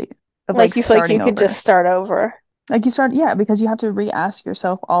clean slate of like Like you feel like you starting could just over. start over. Like you start, yeah, because you have to re-ask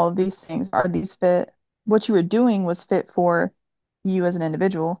yourself all of these things. Are these fit? What you were doing was fit for you as an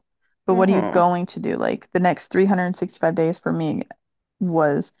individual, but what are you Mm-hmm. going to do? Like the next 365 days for me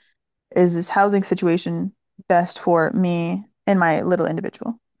was, is this housing situation best for me and my little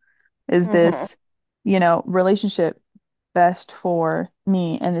individual? Is Mm-hmm. this, relationship best for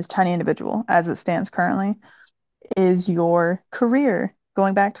me and this tiny individual as it stands currently? Is your career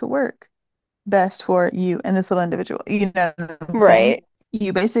going back to work best for you and this little individual? You know what I'm saying? Right.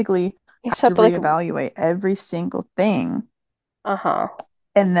 You basically You just have have to to like, reevaluate every single thing uh-huh.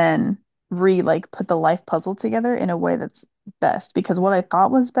 and then like put the life puzzle together in a way that's best. Because what I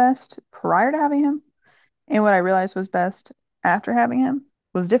thought was best prior to having him and what I realized was best after having him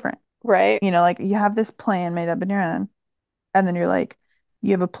was different. Right. Like you have this plan made up in your own, and then you're like,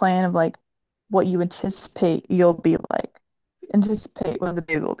 you have a plan of like what you anticipate you'll be like, anticipate what the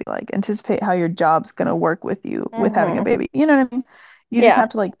baby will be like, anticipate how your job's gonna work with you with having a Mm-hmm. baby. You know what I mean? You just Yeah. have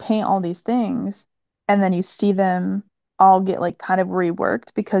to like paint all these things, and then you see them all get like kind of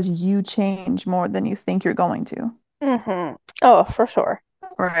reworked because you change more than you think you're going to. Mm-hmm. Oh, for sure.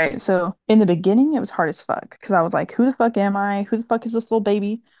 Right. So in the beginning, it was hard as fuck because I was like, who the fuck am I? Who the fuck is this little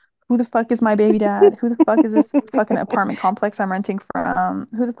baby? Who the fuck is my baby dad? Who the fuck is this fucking apartment complex I'm renting from?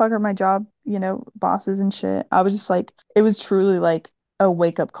 Who the fuck are my job, bosses and shit? I was just like, it was truly like a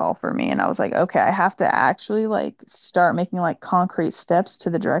wake up call for me. And I was like, okay, I have to actually like start making like concrete steps to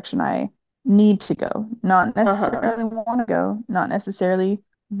the direction I need to go. Not Uh-huh. necessarily want to go, not necessarily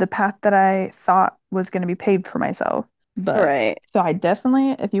the path that I thought was going to be paved for myself. But Right. so I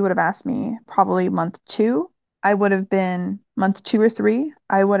definitely, if you would have asked me probably month two, I would have been month 2 or 3,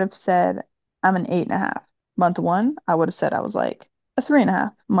 I would have said I'm an 8.5. Month one, I would have said I was like a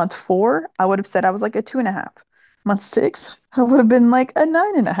 3.5. Month four, I would have said I was like a 2.5. Month six, I would have been like a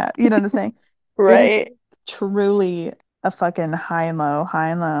 9.5. You know what I'm saying? It was Right. truly a fucking high and low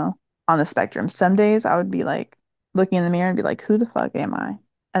on the spectrum. Some days I would be like looking in the mirror and be like, who the fuck am I?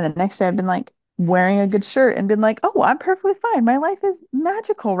 And the next day I've been like wearing a good shirt and been like, oh, I'm perfectly fine. My life is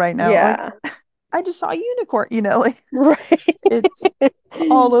magical right now. Like Yeah. I just saw a unicorn, like Right. it's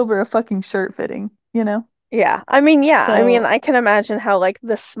all over a fucking shirt fitting? Yeah. I mean, yeah. I mean, So I can imagine how like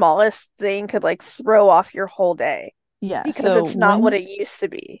the smallest thing could like throw off your whole day yeah, because so it's not what wins it used to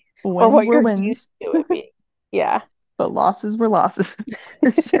be or wins what were you're used wins, to it being. Yeah. but losses were losses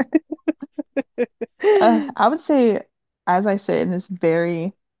for sure. I would say, as I say in this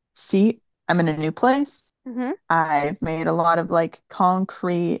very seat, I'm in a new place. Hmm. I've made a lot of like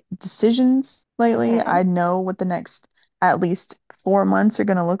concrete decisions lately. Hmm. I know what the next at least 4 months are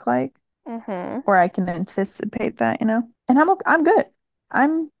going to look like, Hmm. or I can anticipate that. And I'm good.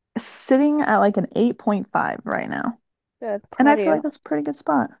 I'm sitting at like an 8.5 right now. Good. And I Proud of feel you. like that's a pretty good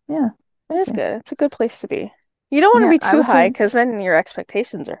spot. Yeah. It Thank is you. good. It's a good place to be. You don't want to Yeah, be I too would high say because then your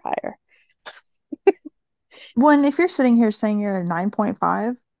expectations are higher. when if you're sitting here saying you're a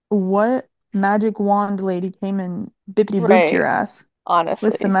 9.5, what magic wand lady came and bippity booped your Right. ass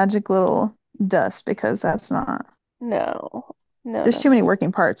with some Honestly. magic little dust? Because that's not, No. No, there's no, too many no.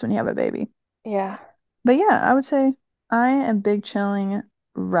 working parts when you have a baby. Yeah. But yeah, I would say I am big chilling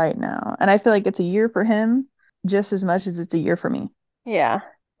right now. And I feel like it's a year for him just as much as it's a year for me. Yeah.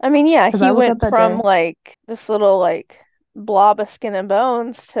 I mean, yeah, Because he I woke up went that from day. like this little like blob of skin and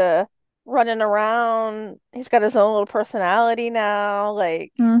bones to running around. He's got his own little personality now.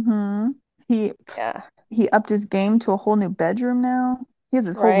 Like, Mm-hmm. He yeah, he upped his game to a whole new bedroom now. He has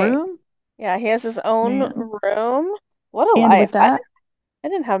his whole right. room. Yeah, he has his own Man. room. What a And with life. that, I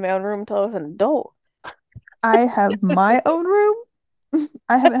didn't have my own room until I was an adult. I have my own room.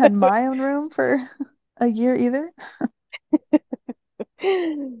 I haven't had my own room for a year either.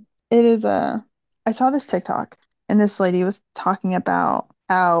 It is I saw this TikTok and this lady was talking about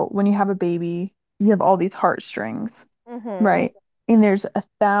how when you have a baby, you have all these heartstrings, Mm-hmm. right? And there's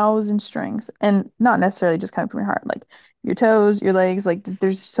 1,000 strings, and not necessarily just coming from your heart, like your toes, your legs, like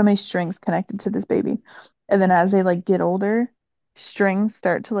there's so many strings connected to this baby. And then as they like get older, strings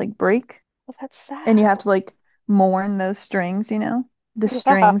start to like break, Well, that's and you have sad. to like mourn those strings, you know? The Yeah.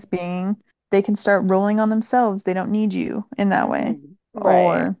 strings being they can start rolling on themselves. They don't need you in that way. Mm-hmm. Right.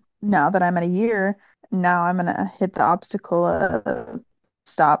 Or now that I'm at a year, now I'm gonna hit the obstacle of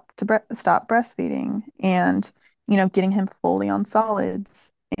stop breastfeeding and getting him fully on solids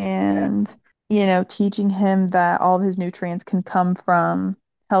Yeah. and teaching him that all of his nutrients can come from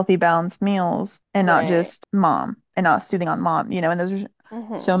healthy balanced meals and not Right. just mom and not soothing on mom, and those are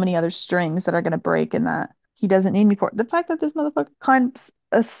so Mm-hmm. many other strings that are going to break and that he doesn't need me for. The fact that this motherfucker climbed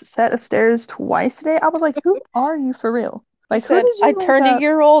a set of stairs twice today, I was like, who are you for real? He Like, who said, did I you wake turned a up?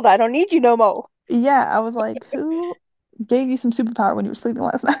 year old. I don't need you no more. Yeah, I was like, who gave you some superpower when you were sleeping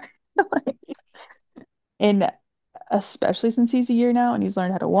last night? Like, and especially since he's a year now and he's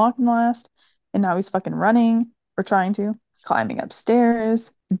learned how to walk in the last, and now he's fucking running or trying to, climbing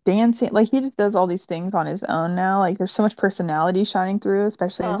upstairs, dancing. Like, he just does all these things on his own now. Like, there's so much personality shining through,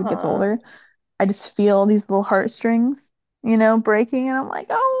 especially as it gets Uh-huh. older. I just feel these little heartstrings, breaking, and I'm like,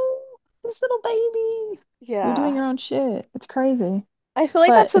 oh, this little baby, you're doing Yeah. your own shit. It's crazy, I feel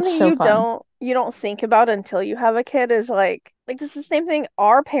like that's but it's something so fun. you don't think about until you have a kid is like this is the same thing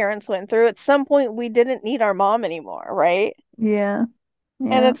our parents went through. At some point we didn't need our mom anymore, right? Yeah,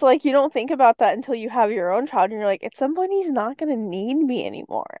 And yeah. it's like you don't think about that until you have your own child and you're like, at some point he's not gonna need me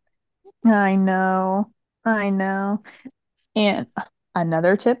anymore. I know, I know. And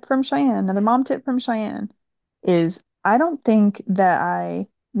another tip from Cheyenne, another mom tip from Cheyenne is I don't think that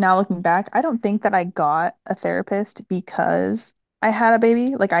now looking back, I don't think that I got a therapist because I had a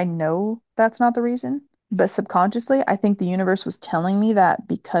baby. Like, I know that's not the reason, but subconsciously, I think the universe was telling me that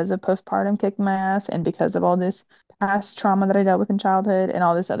because of postpartum kicking my ass and because of all this past trauma that I dealt with in childhood and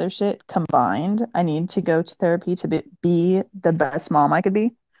all this other shit combined, I need to go to therapy to be the best mom I could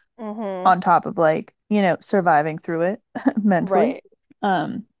be Mm-hmm. on top of like, surviving through it mentally.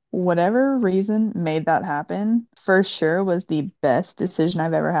 Right. Whatever reason made that happen, for sure was the best decision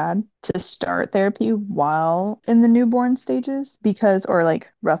I've ever had to start therapy while in the newborn stages because, or like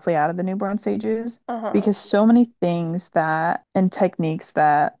roughly out of the newborn stages, Uh-huh. because so many things that and techniques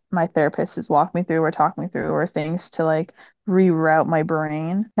that my therapist has walked me through or talked me through or things to like reroute my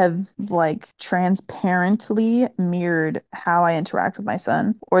brain have like transparently mirrored how I interact with my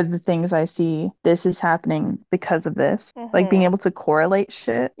son or the things I see. This is happening because of this. Like being Mm-hmm. able to correlate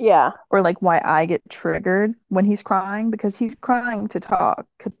shit Yeah. or like why I get triggered when he's crying because he's crying to talk,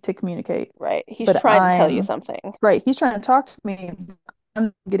 to communicate. Right. He's But trying to tell you I'm something. right. He's trying to talk to me.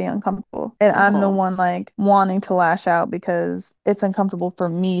 I'm getting uncomfortable. And I'm the Uh-huh. one like wanting to lash out because it's uncomfortable for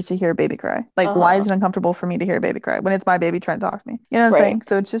me to hear a baby cry. Like, why Uh-huh. is it uncomfortable for me to hear a baby cry when it's my baby trying to talk to me? You know what I'm Right. saying?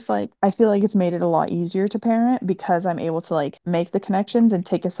 So it's just like, I feel like it's made it a lot easier to parent because I'm able to like make the connections and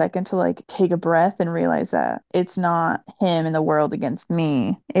take a second to like take a breath and realize that it's not him and the world against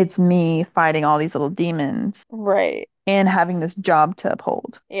me. It's me fighting all these little demons Right. and having this job to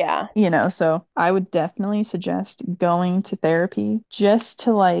uphold. Yeah. So I would definitely suggest going to therapy just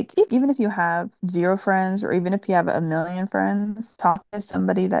to like, even if you have zero friends or even if you have a million friends, talk to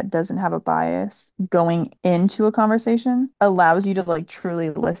somebody that doesn't have a bias going into a conversation allows you to like truly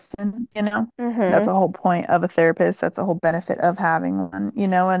listen. That's Mm-hmm. a whole point of a therapist. That's a whole benefit of having one,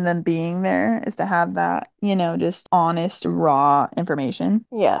 and then being there is to have that, just honest, raw information.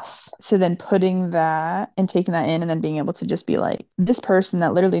 Yes. So then putting that and taking that in and then being able to just be like, this person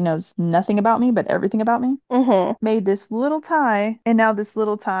that literally knows nothing about me, but everything about me Mm-hmm. made this little tie. And now this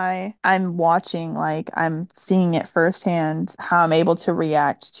little tie, I'm watching, like, I'm seeing it firsthand how I'm able to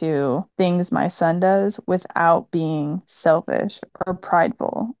react to things my son does without being selfish or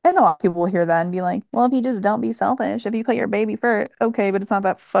prideful. And a lot of people will hear that and be like, well, if you just don't be selfish, if you put your baby first, okay, but it's not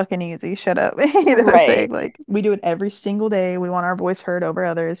that fucking easy. Shut up. You know what I'm Right. saying? Like, we do it every single day. We want our voice heard over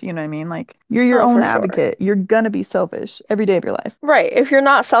others. You know what I mean? Like, you're your Oh, own for sure. advocate. You're gonna be selfish every day of your life. Right. If you're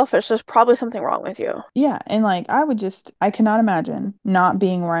not selfish, there's probably something wrong with you. Yeah, and like I cannot imagine not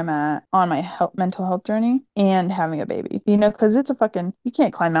being where I'm at on my mental health journey and having a baby. Because it's a fucking you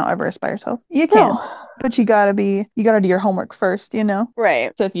can't climb Mount Everest by yourself. You No. can, but you gotta do your homework first.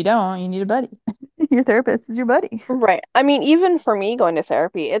 Right. So if you don't, you need a buddy. Your therapist is your buddy. Right. I mean, even for me going to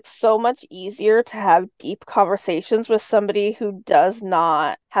therapy, it's so much easier to have deep conversations with somebody who does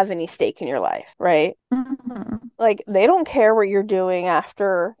not have any stake in your life, right? Hmm. Like, they don't care what you're doing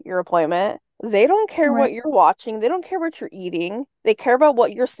after your appointment. They don't care what Right, you're watching. They don't care what you're eating. They care about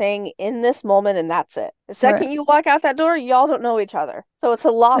what you're saying in this moment, and that's it. The right. second you walk out that door, y'all don't know each other. So it's a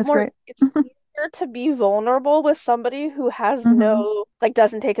lot That's more, great. it's easier to be vulnerable with somebody who has Hmm. no, like,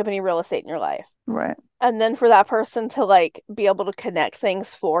 doesn't take up any real estate in your life. Right, And then for that person to like be able to connect things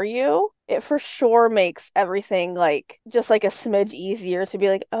for you, it for sure makes everything like just like a smidge easier to be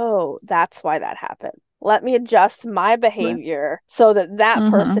like, oh, that's why that happened. Let me adjust my right. behavior so that that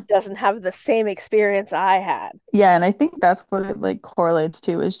person Hmm. doesn't have the same experience I had. Yeah, and I think that's what it like correlates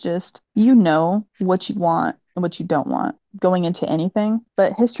to is just what you want and what you don't want going into anything.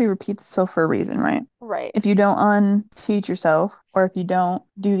 But history repeats itself for a reason, right? Right. If you don't unteach yourself or if you don't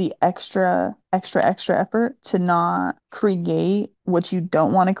do the extra effort to not create what you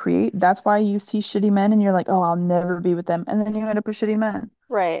don't want to create, that's why you see shitty men and you're like, oh, I'll never be with them. And then you end up with shitty men.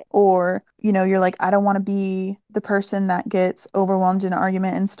 Right. Or, you're like, I don't want to be the person that gets overwhelmed in an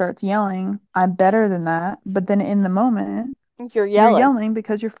argument and starts yelling. I'm better than that. But then in the moment, You're you're yelling. yelling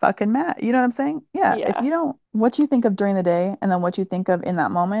because you're fucking mad. You know what I'm saying? Yeah. If Yeah. you don't, what you think of during the day and then what you think of in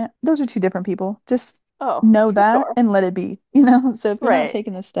that moment, those are two different people. Just Oh, know for that sure. and let it be. So if you're not Right.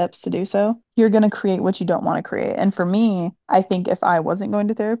 taking the steps to do so, you're going to create what you don't want to create. And for me, I think if I wasn't going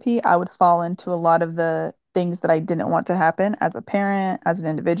to therapy, I would fall into a lot of the things that I didn't want to happen as a parent, as an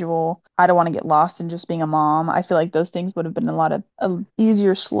individual. I don't want to get lost in just being a mom. I feel like those things would have been a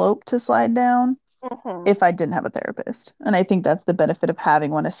easier slope to slide down Hmm. if I didn't have a therapist. And I think that's the benefit of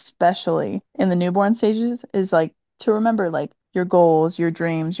having one, especially in the newborn stages, is like to remember like your goals, your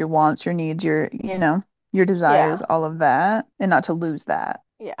dreams, your wants, your needs, your desires, Yeah. all of that, and not to lose that.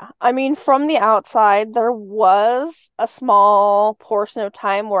 Yeah. I mean, from the outside, there was a small portion of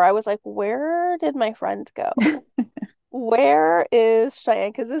time where I was like, where did my friend go? Where is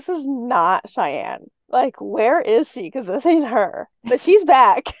Cheyenne? Because this is not Cheyenne. Like, where is she? Because this ain't her. But she's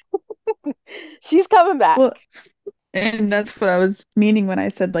back. She's coming back. Well, and that's what I was meaning when I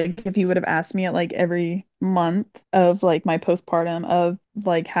said like if you would have asked me at like every month of like my postpartum of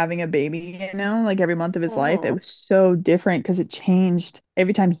like having a baby, like every month of his life, it Hmm. was so different because it changed.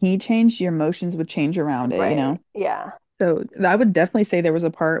 Every time he changed, your emotions would change around it. Right. Yeah. So I would definitely say there was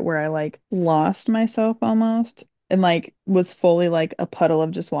a part where I like lost myself almost and like was fully like a puddle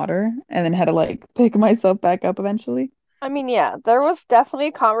of just water and then had to like pick myself back up eventually. I mean, yeah, there was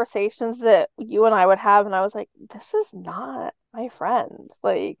definitely conversations that you and I would have, and I was like, this is not my friend.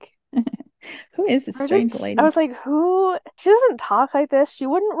 Like, Who is this where did strange I lady? was like, who? She doesn't talk like this. She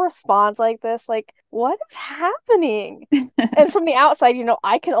wouldn't respond like this. Like, what is happening? And from the outside,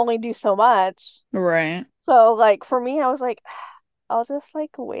 I can only do so much. Right. So, like, for me, I was like, I'll just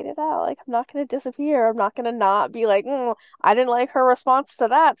like wait it out. Like, I'm not gonna disappear. I'm not gonna not be like, I didn't like her response to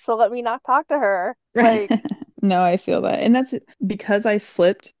that, so let me not talk to her. Like, No, I feel that. And that's because I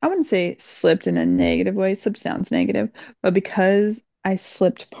slipped. I wouldn't say slipped in a negative way. Slip sounds negative, but because I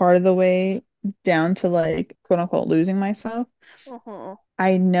slipped part of the way down to like quote unquote losing myself, hmm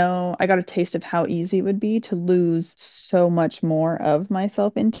I know I got a taste of how easy it would be to lose so much more of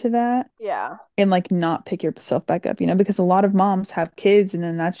myself into that yeah, and like not pick yourself back up, because a lot of moms have kids and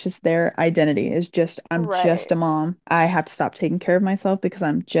then that's just their identity is just I'm just right. a mom. I have to stop taking care of myself because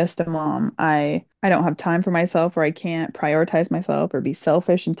I'm just a mom. I don't have time for myself or I can't prioritize myself or be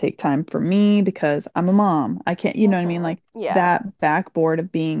selfish and take time for me because I'm a mom. I can't, you know what I mean? Like Yeah. that backboard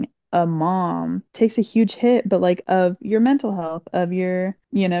of being a mom takes a huge hit, but like of your mental health, of your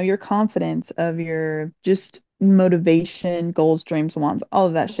confidence, of your just motivation, goals, dreams, wants, all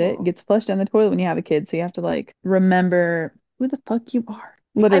of that shit hmm gets flushed down the toilet when you have a kid. So you have to like remember who the fuck you are,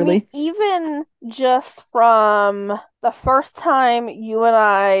 I mean, literally. even just from the first time you and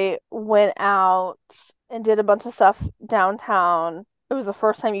I went out and did a bunch of stuff downtown, it was the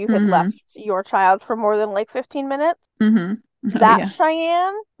first time you had Mm-hmm. left your child for more than like 15 minutes. Mm-hmm. Oh That yeah.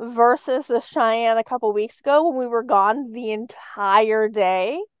 Cheyenne versus the Cheyenne a couple weeks ago when we were gone the entire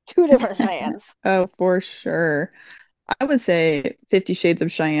day, two different Cheyennes. Oh, for sure. I would say 50 Shades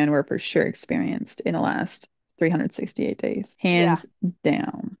of Cheyenne were for sure experienced in the last 368 days. Yeah, Hands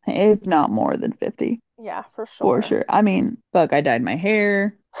down. If not more than 50. yeah, for For sure. sure. I mean, fuck, I dyed my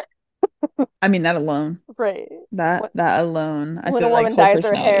hair. I mean, that alone, Right. that When that alone, I when a feel like woman whole dyes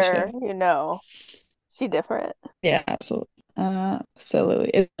her personality hair, shift. she different. Yeah, absolutely. Absolutely.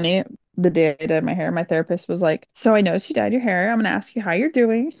 It's funny. The day I dyed my hair, my therapist was like, "So I noticed you dyed your hair. I'm gonna ask you how you're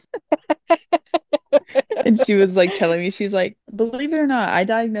doing." And she was like telling me, she's like, "Believe it or not,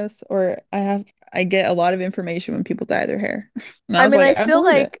 I get a lot of information when people dye their hair." And I I was mean, like, I "I feel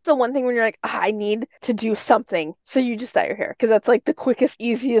believe it." like the one thing when you're like, "Ah, I need to do something, so you just dye your hair because that's like the quickest,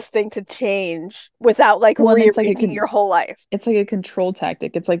 easiest thing to change without like Well, and rearranging your whole life. it's like a control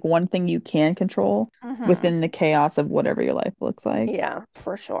tactic. It's like one thing you can control Hmm. within the chaos of whatever your life looks like. Yeah,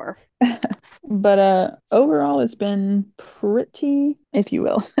 for sure. But overall it's been pretty, if you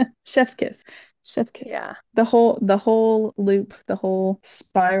will, chef's kiss. Chef's kiss. Yeah. The whole loop, the whole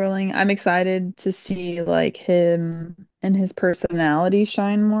spiraling. I'm excited to see like him and his personality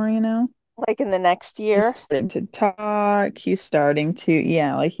shine more, you know? Like in the next He's year. starting to talk. He's starting to,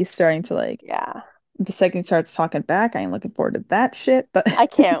 yeah, like he's starting to like Yeah. the second he starts talking back, I ain't looking forward to that shit. But I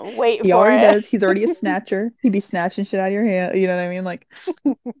can't wait he for already it. does. He's already a snatcher. He'd be snatching shit out of your hand. You know what I mean? Like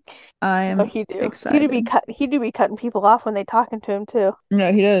No, I'm he do. excited. He do be cutting people off when they talking to him too.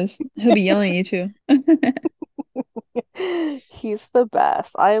 No, he does. He'll be yelling at you too. He's the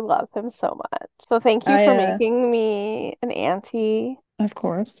best. I love him so much. So thank you I for making me an auntie. of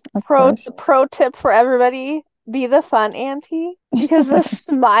course, of Pro course. pro tip for everybody, be the fun auntie. Because the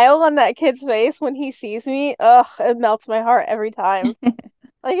smile on that kid's face when he sees me, ugh, it melts my heart every time.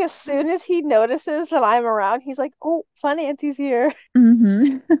 Like as soon as he notices that I'm around, he's like, "Oh, fun auntie's here."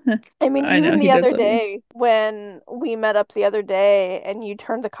 Hmm. I mean, I know even he the does other love you. day when we met up the other day and you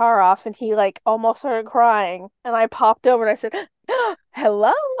turned the car off and he like almost started crying and I popped over and I said,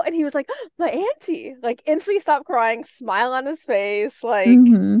 "Hello?" And he was like, "My auntie." Like instantly stopped crying, smile on his face, like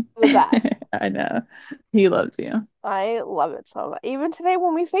Hmm. the best. I know. He loves you. I love it so much. Even today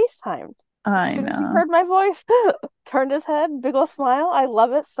when we FaceTimed, as I soon as he know. heard my voice, turned his head, big ol' smile. I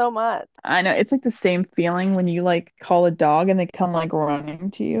love it so much. I know. It's like the same feeling when you like call a dog and they come like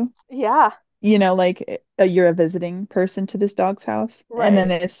running to you. Yeah, You know, like you're a visiting person to this dog's house, and then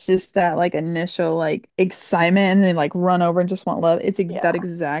right. it's just that like initial like excitement, and they like run over and just want love. It's Yeah. that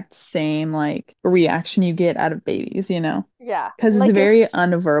exact same like reaction you get out of babies, you know, Yeah. because it's Like very it's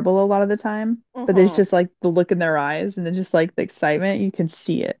unverbal a lot of the time, but it's hmm just like the look in their eyes, and then just like the excitement, you can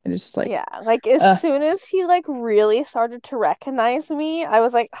see it, and it's just like, yeah, like as uh, soon as he like really started to recognize me, I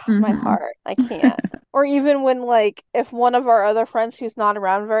was like, "Ugh, my mm-hmm. heart, I can't." Or even when like if one of our other friends who's not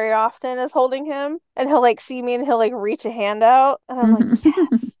around very often is holding him and he'll like see me and he'll like reach a hand out and I'm like, Hmm.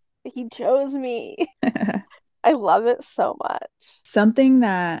 "Yes, he chose me." I love it so much. Something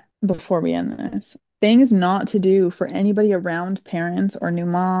that, before we end this, things not to do for anybody around parents or new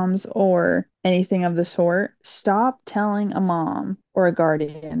moms or anything of the sort. Stop telling a mom or a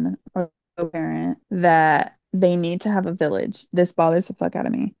guardian or a parent that they need to have a village. This bothers the fuck out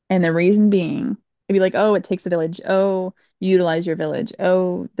of me. And the reason being, it'd be like, oh, it takes a village. Oh, utilize your village.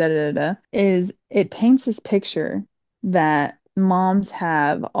 Oh, da da da da. Is it paints this picture that moms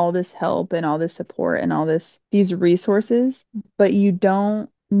have all this help and all this support and these resources, but you don't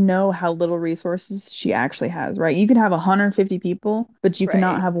know how little resources she actually has, right? You can have 150 people, but you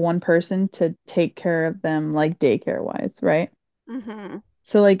cannot Right. have one person to take care of them like daycare wise, right? Hmm.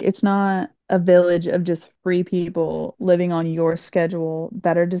 So like it's not a village of just free people living on your schedule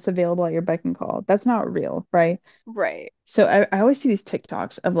that are just available at your beck and call. That's not real, right? Right. So I always see these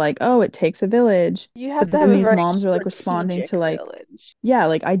TikToks of like, oh, it takes a village. You have But to have then a these very moms are like responding strategic to like, village. yeah,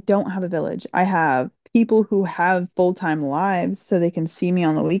 like I don't have a village. I have people who have full-time lives so they can see me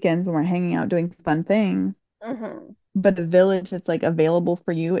on the weekends when we're hanging out doing fun things. Hmm. But a village that's like available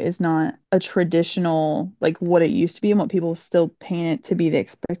for you is not a traditional like what it used to be and what people still paint it to be the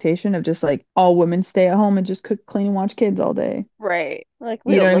expectation of just like all women stay at home and just cook, clean, and watch kids all day. Right. Like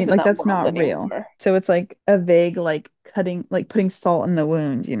we You know don't what I live mean? in Like that that's world not real. anymore. So it's like a vague like cutting like putting salt in the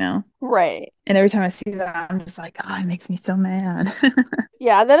wound, you know? Right. And every time I see that, I'm just like, oh, it makes me so mad.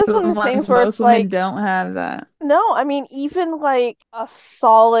 Yeah, that is So one I'm of the like, things where most it's women like, don't have that. no, I mean, even like a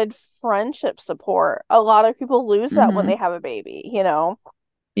solid friendship support, a lot of people lose that when they Hmm. have a baby, you know?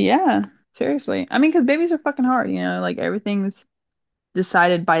 Yeah, seriously. I mean, because babies are fucking hard, you know, like everything's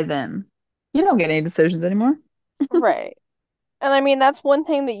decided by them. You don't get any decisions anymore. Right. And I mean, that's one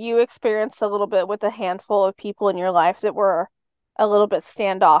thing that you experienced a little bit with a handful of people in your life that were a little bit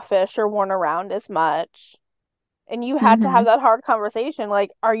standoffish or weren't around as much. And you had to have Hmm. that hard conversation,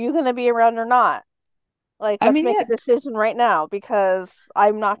 like, are you going to be around or not? Like, I let's mean, make a yeah, decision right now because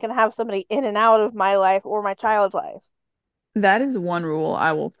I'm not going to have somebody in and out of my life or my child's life. that is one rule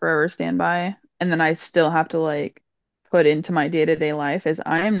I will forever stand by. And then I still have to like put into my day-to-day life is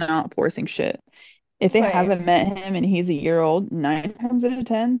I am not forcing shit. If they Right. haven't met him and he's a year old, 9 times out of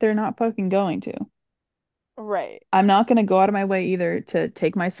 10, they're not fucking going to. Right. I'm not going to go out of my way either to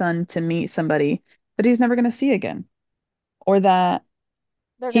take my son to meet somebody that he's never going to see again, or that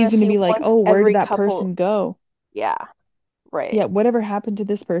They're he's gonna going to see be like, once oh, where did every that couple. person go? Yeah. Right. Yeah, whatever happened to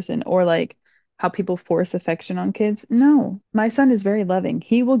this person? Or like how people force affection on kids. No, my son is very loving.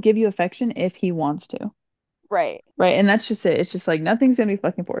 He will give you affection if he wants to. Right. Right. And that's just it. It's just like nothing's gonna be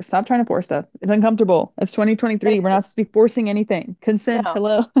fucking forced. Stop trying to force stuff. It's uncomfortable. It's It 2023. We're not is. supposed to be forcing anything. Consent. No.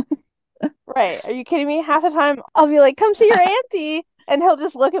 Hello. Right. Are you kidding me? Half the time I'll be like, "Come see your auntie," and he'll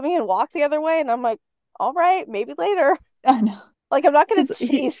just look at me and walk the other way, and I'm like, "All right, maybe later." I know. Like I'm not gonna Because he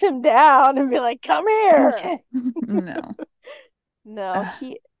chase him down and be like, "Come here." okay. No. No,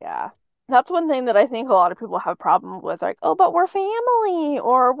 yeah. That's one thing that I think a lot of people have a problem with, like, "Oh, but we're family,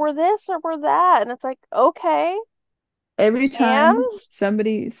 or we're this, or we're that," and it's like, okay, Every and time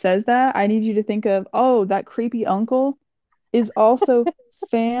somebody says that, I need you to think of, oh, that creepy uncle is also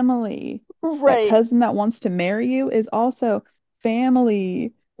family. That right, cousin that wants to marry you is also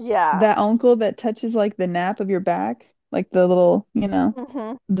family. yeah, That uncle that touches like the nape of your back, like the little,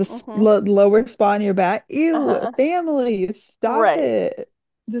 mhm, the mhm, lower spot on your back. Ew, uh-huh, family, stop right. it.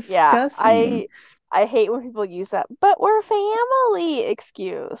 Yeah, Disgusting. I hate when people use that, but we're family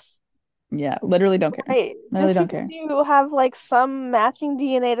excuse. Yeah, literally don't care. Right. Literally Just don't because care. you have like some matching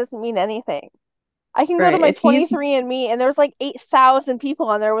DNA doesn't mean anything. I can go to Right. my If he's 23andMe and there's like 8,000 people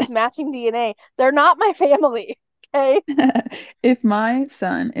on there with matching DNA. They're not my family. Okay? if my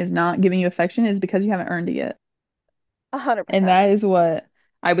son is not giving you affection, it's because you haven't earned it yet. And 100%. that is what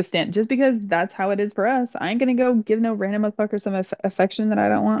I would stand. Just because that's how it is for us, I ain't gonna go give no random motherfucker some affection that I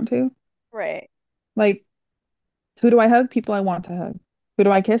don't want to. Right. Like, who do I hug? People I want to hug. Who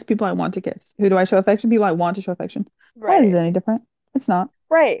do I kiss? People I want to kiss. Who do I show affection? People I want to show affection. Why is Right. it any different? It's not.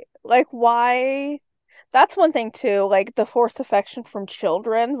 Right. Like why that's one thing too, like the forced affection from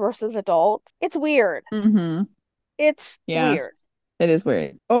children versus adults. It's weird. Mm-hmm. It's Yeah. weird. It is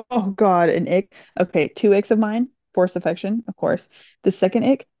weird. Oh God, an ick. Okay, two icks of mine. Forced affection, of course. The second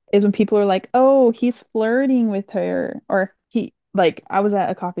ick is when people are like, "Oh, he's flirting with her," or he like I was at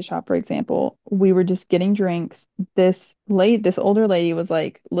a coffee shop, for example. We were just getting drinks. This older lady was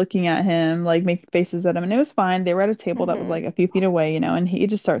like looking at him, like making faces at him, and it was fine. They were at a table that was Hmm. like a few feet away, and he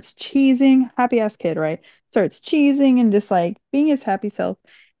just starts cheesing, happy ass kid, right? Starts cheesing and just like being his happy self.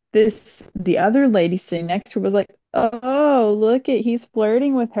 The other lady sitting next to her was like, oh, look at he's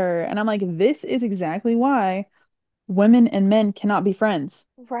flirting with her. And I'm like, this is exactly why women and men cannot be friends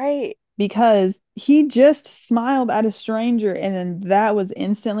Right. because he just smiled at a stranger and then that was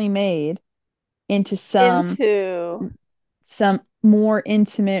instantly made into Into some more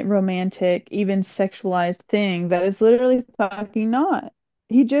intimate, romantic, even sexualized thing that is literally fucking not.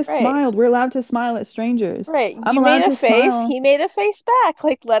 He just right. smiled. We're allowed to smile at strangers. Right. I'm You made allowed a to face, smile. he made a face back.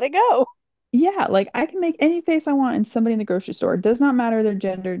 Like let it go. Yeah, like I can make any face I want in somebody in the grocery store. It does not matter their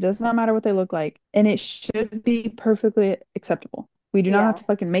gender, does not matter what they look like, and it should be perfectly acceptable. We do not have Yeah. to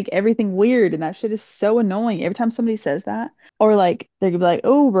fucking make everything weird, and that shit is so annoying. Every time somebody says that, or like they're gonna be like,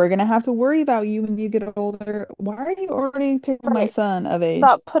 "Oh, we're gonna have to worry about you when you get older." Why are you already picking my Right. son of age?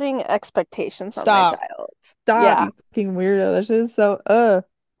 Stop putting expectations on my Stop, child. stop, Yeah. you fucking weirdo. That shit is so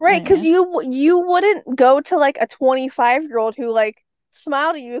Right, because anyway. you wouldn't go to like a 25-year-old who like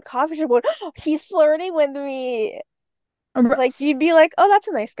smiled at you at a coffee shop going, "Oh, he's flirting with me." Like you'd be like, "Oh, that's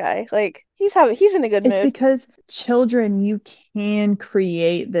a nice guy. Like he's in a good It's mood." because children, you can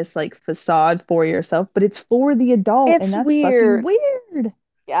create this like facade for yourself, but it's for the adult, and It's that's fucking weird. weird.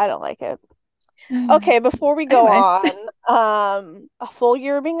 Yeah, I don't like it. Okay, before we go Anyway, on, a full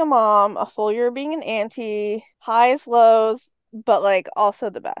year of being a mom, a full year of being an auntie, highs, lows, but like also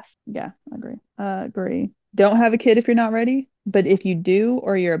the best. yeah, agree. Agree. Don't have a kid if you're not ready, but if you do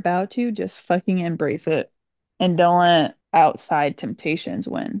or you're about to, just fucking embrace it and don't let outside temptations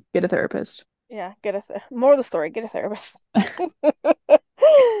win. Get a therapist. Yeah, more of the story, get a therapist.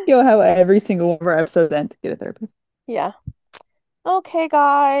 You'll have every single one of our episodes end. Get a therapist. Yeah. Okay,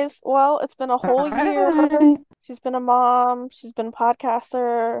 guys. Well, it's been a All whole year. right. She's been a mom, she's been a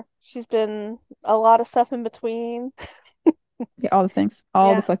podcaster, she's been a lot of stuff in between. Yeah, all the things.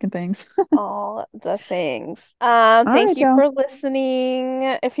 All the Yeah, fucking things. all the things. All Thank right, you y'all. for listening.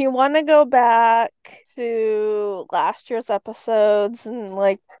 If you want to go back to last year's episodes and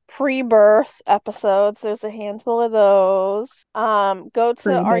like pre-birth episodes, there's a handful of those. Go to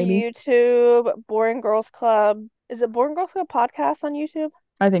Free our baby. YouTube, Boring Girls Club. Is it Boring Girls Club podcast on YouTube?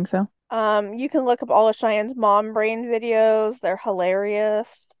 I think so. You can look up all of Cheyenne's mom brain videos. They're hilarious.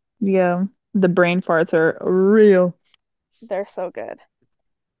 Yeah, the brain farts are real. They're so good.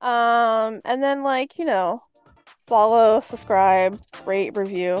 And then like, follow, subscribe, rate,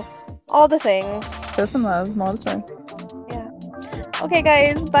 review, all the things. Show some love. Moral of the story. Yeah. Okay,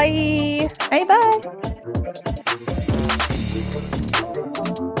 guys, bye. Hey, bye.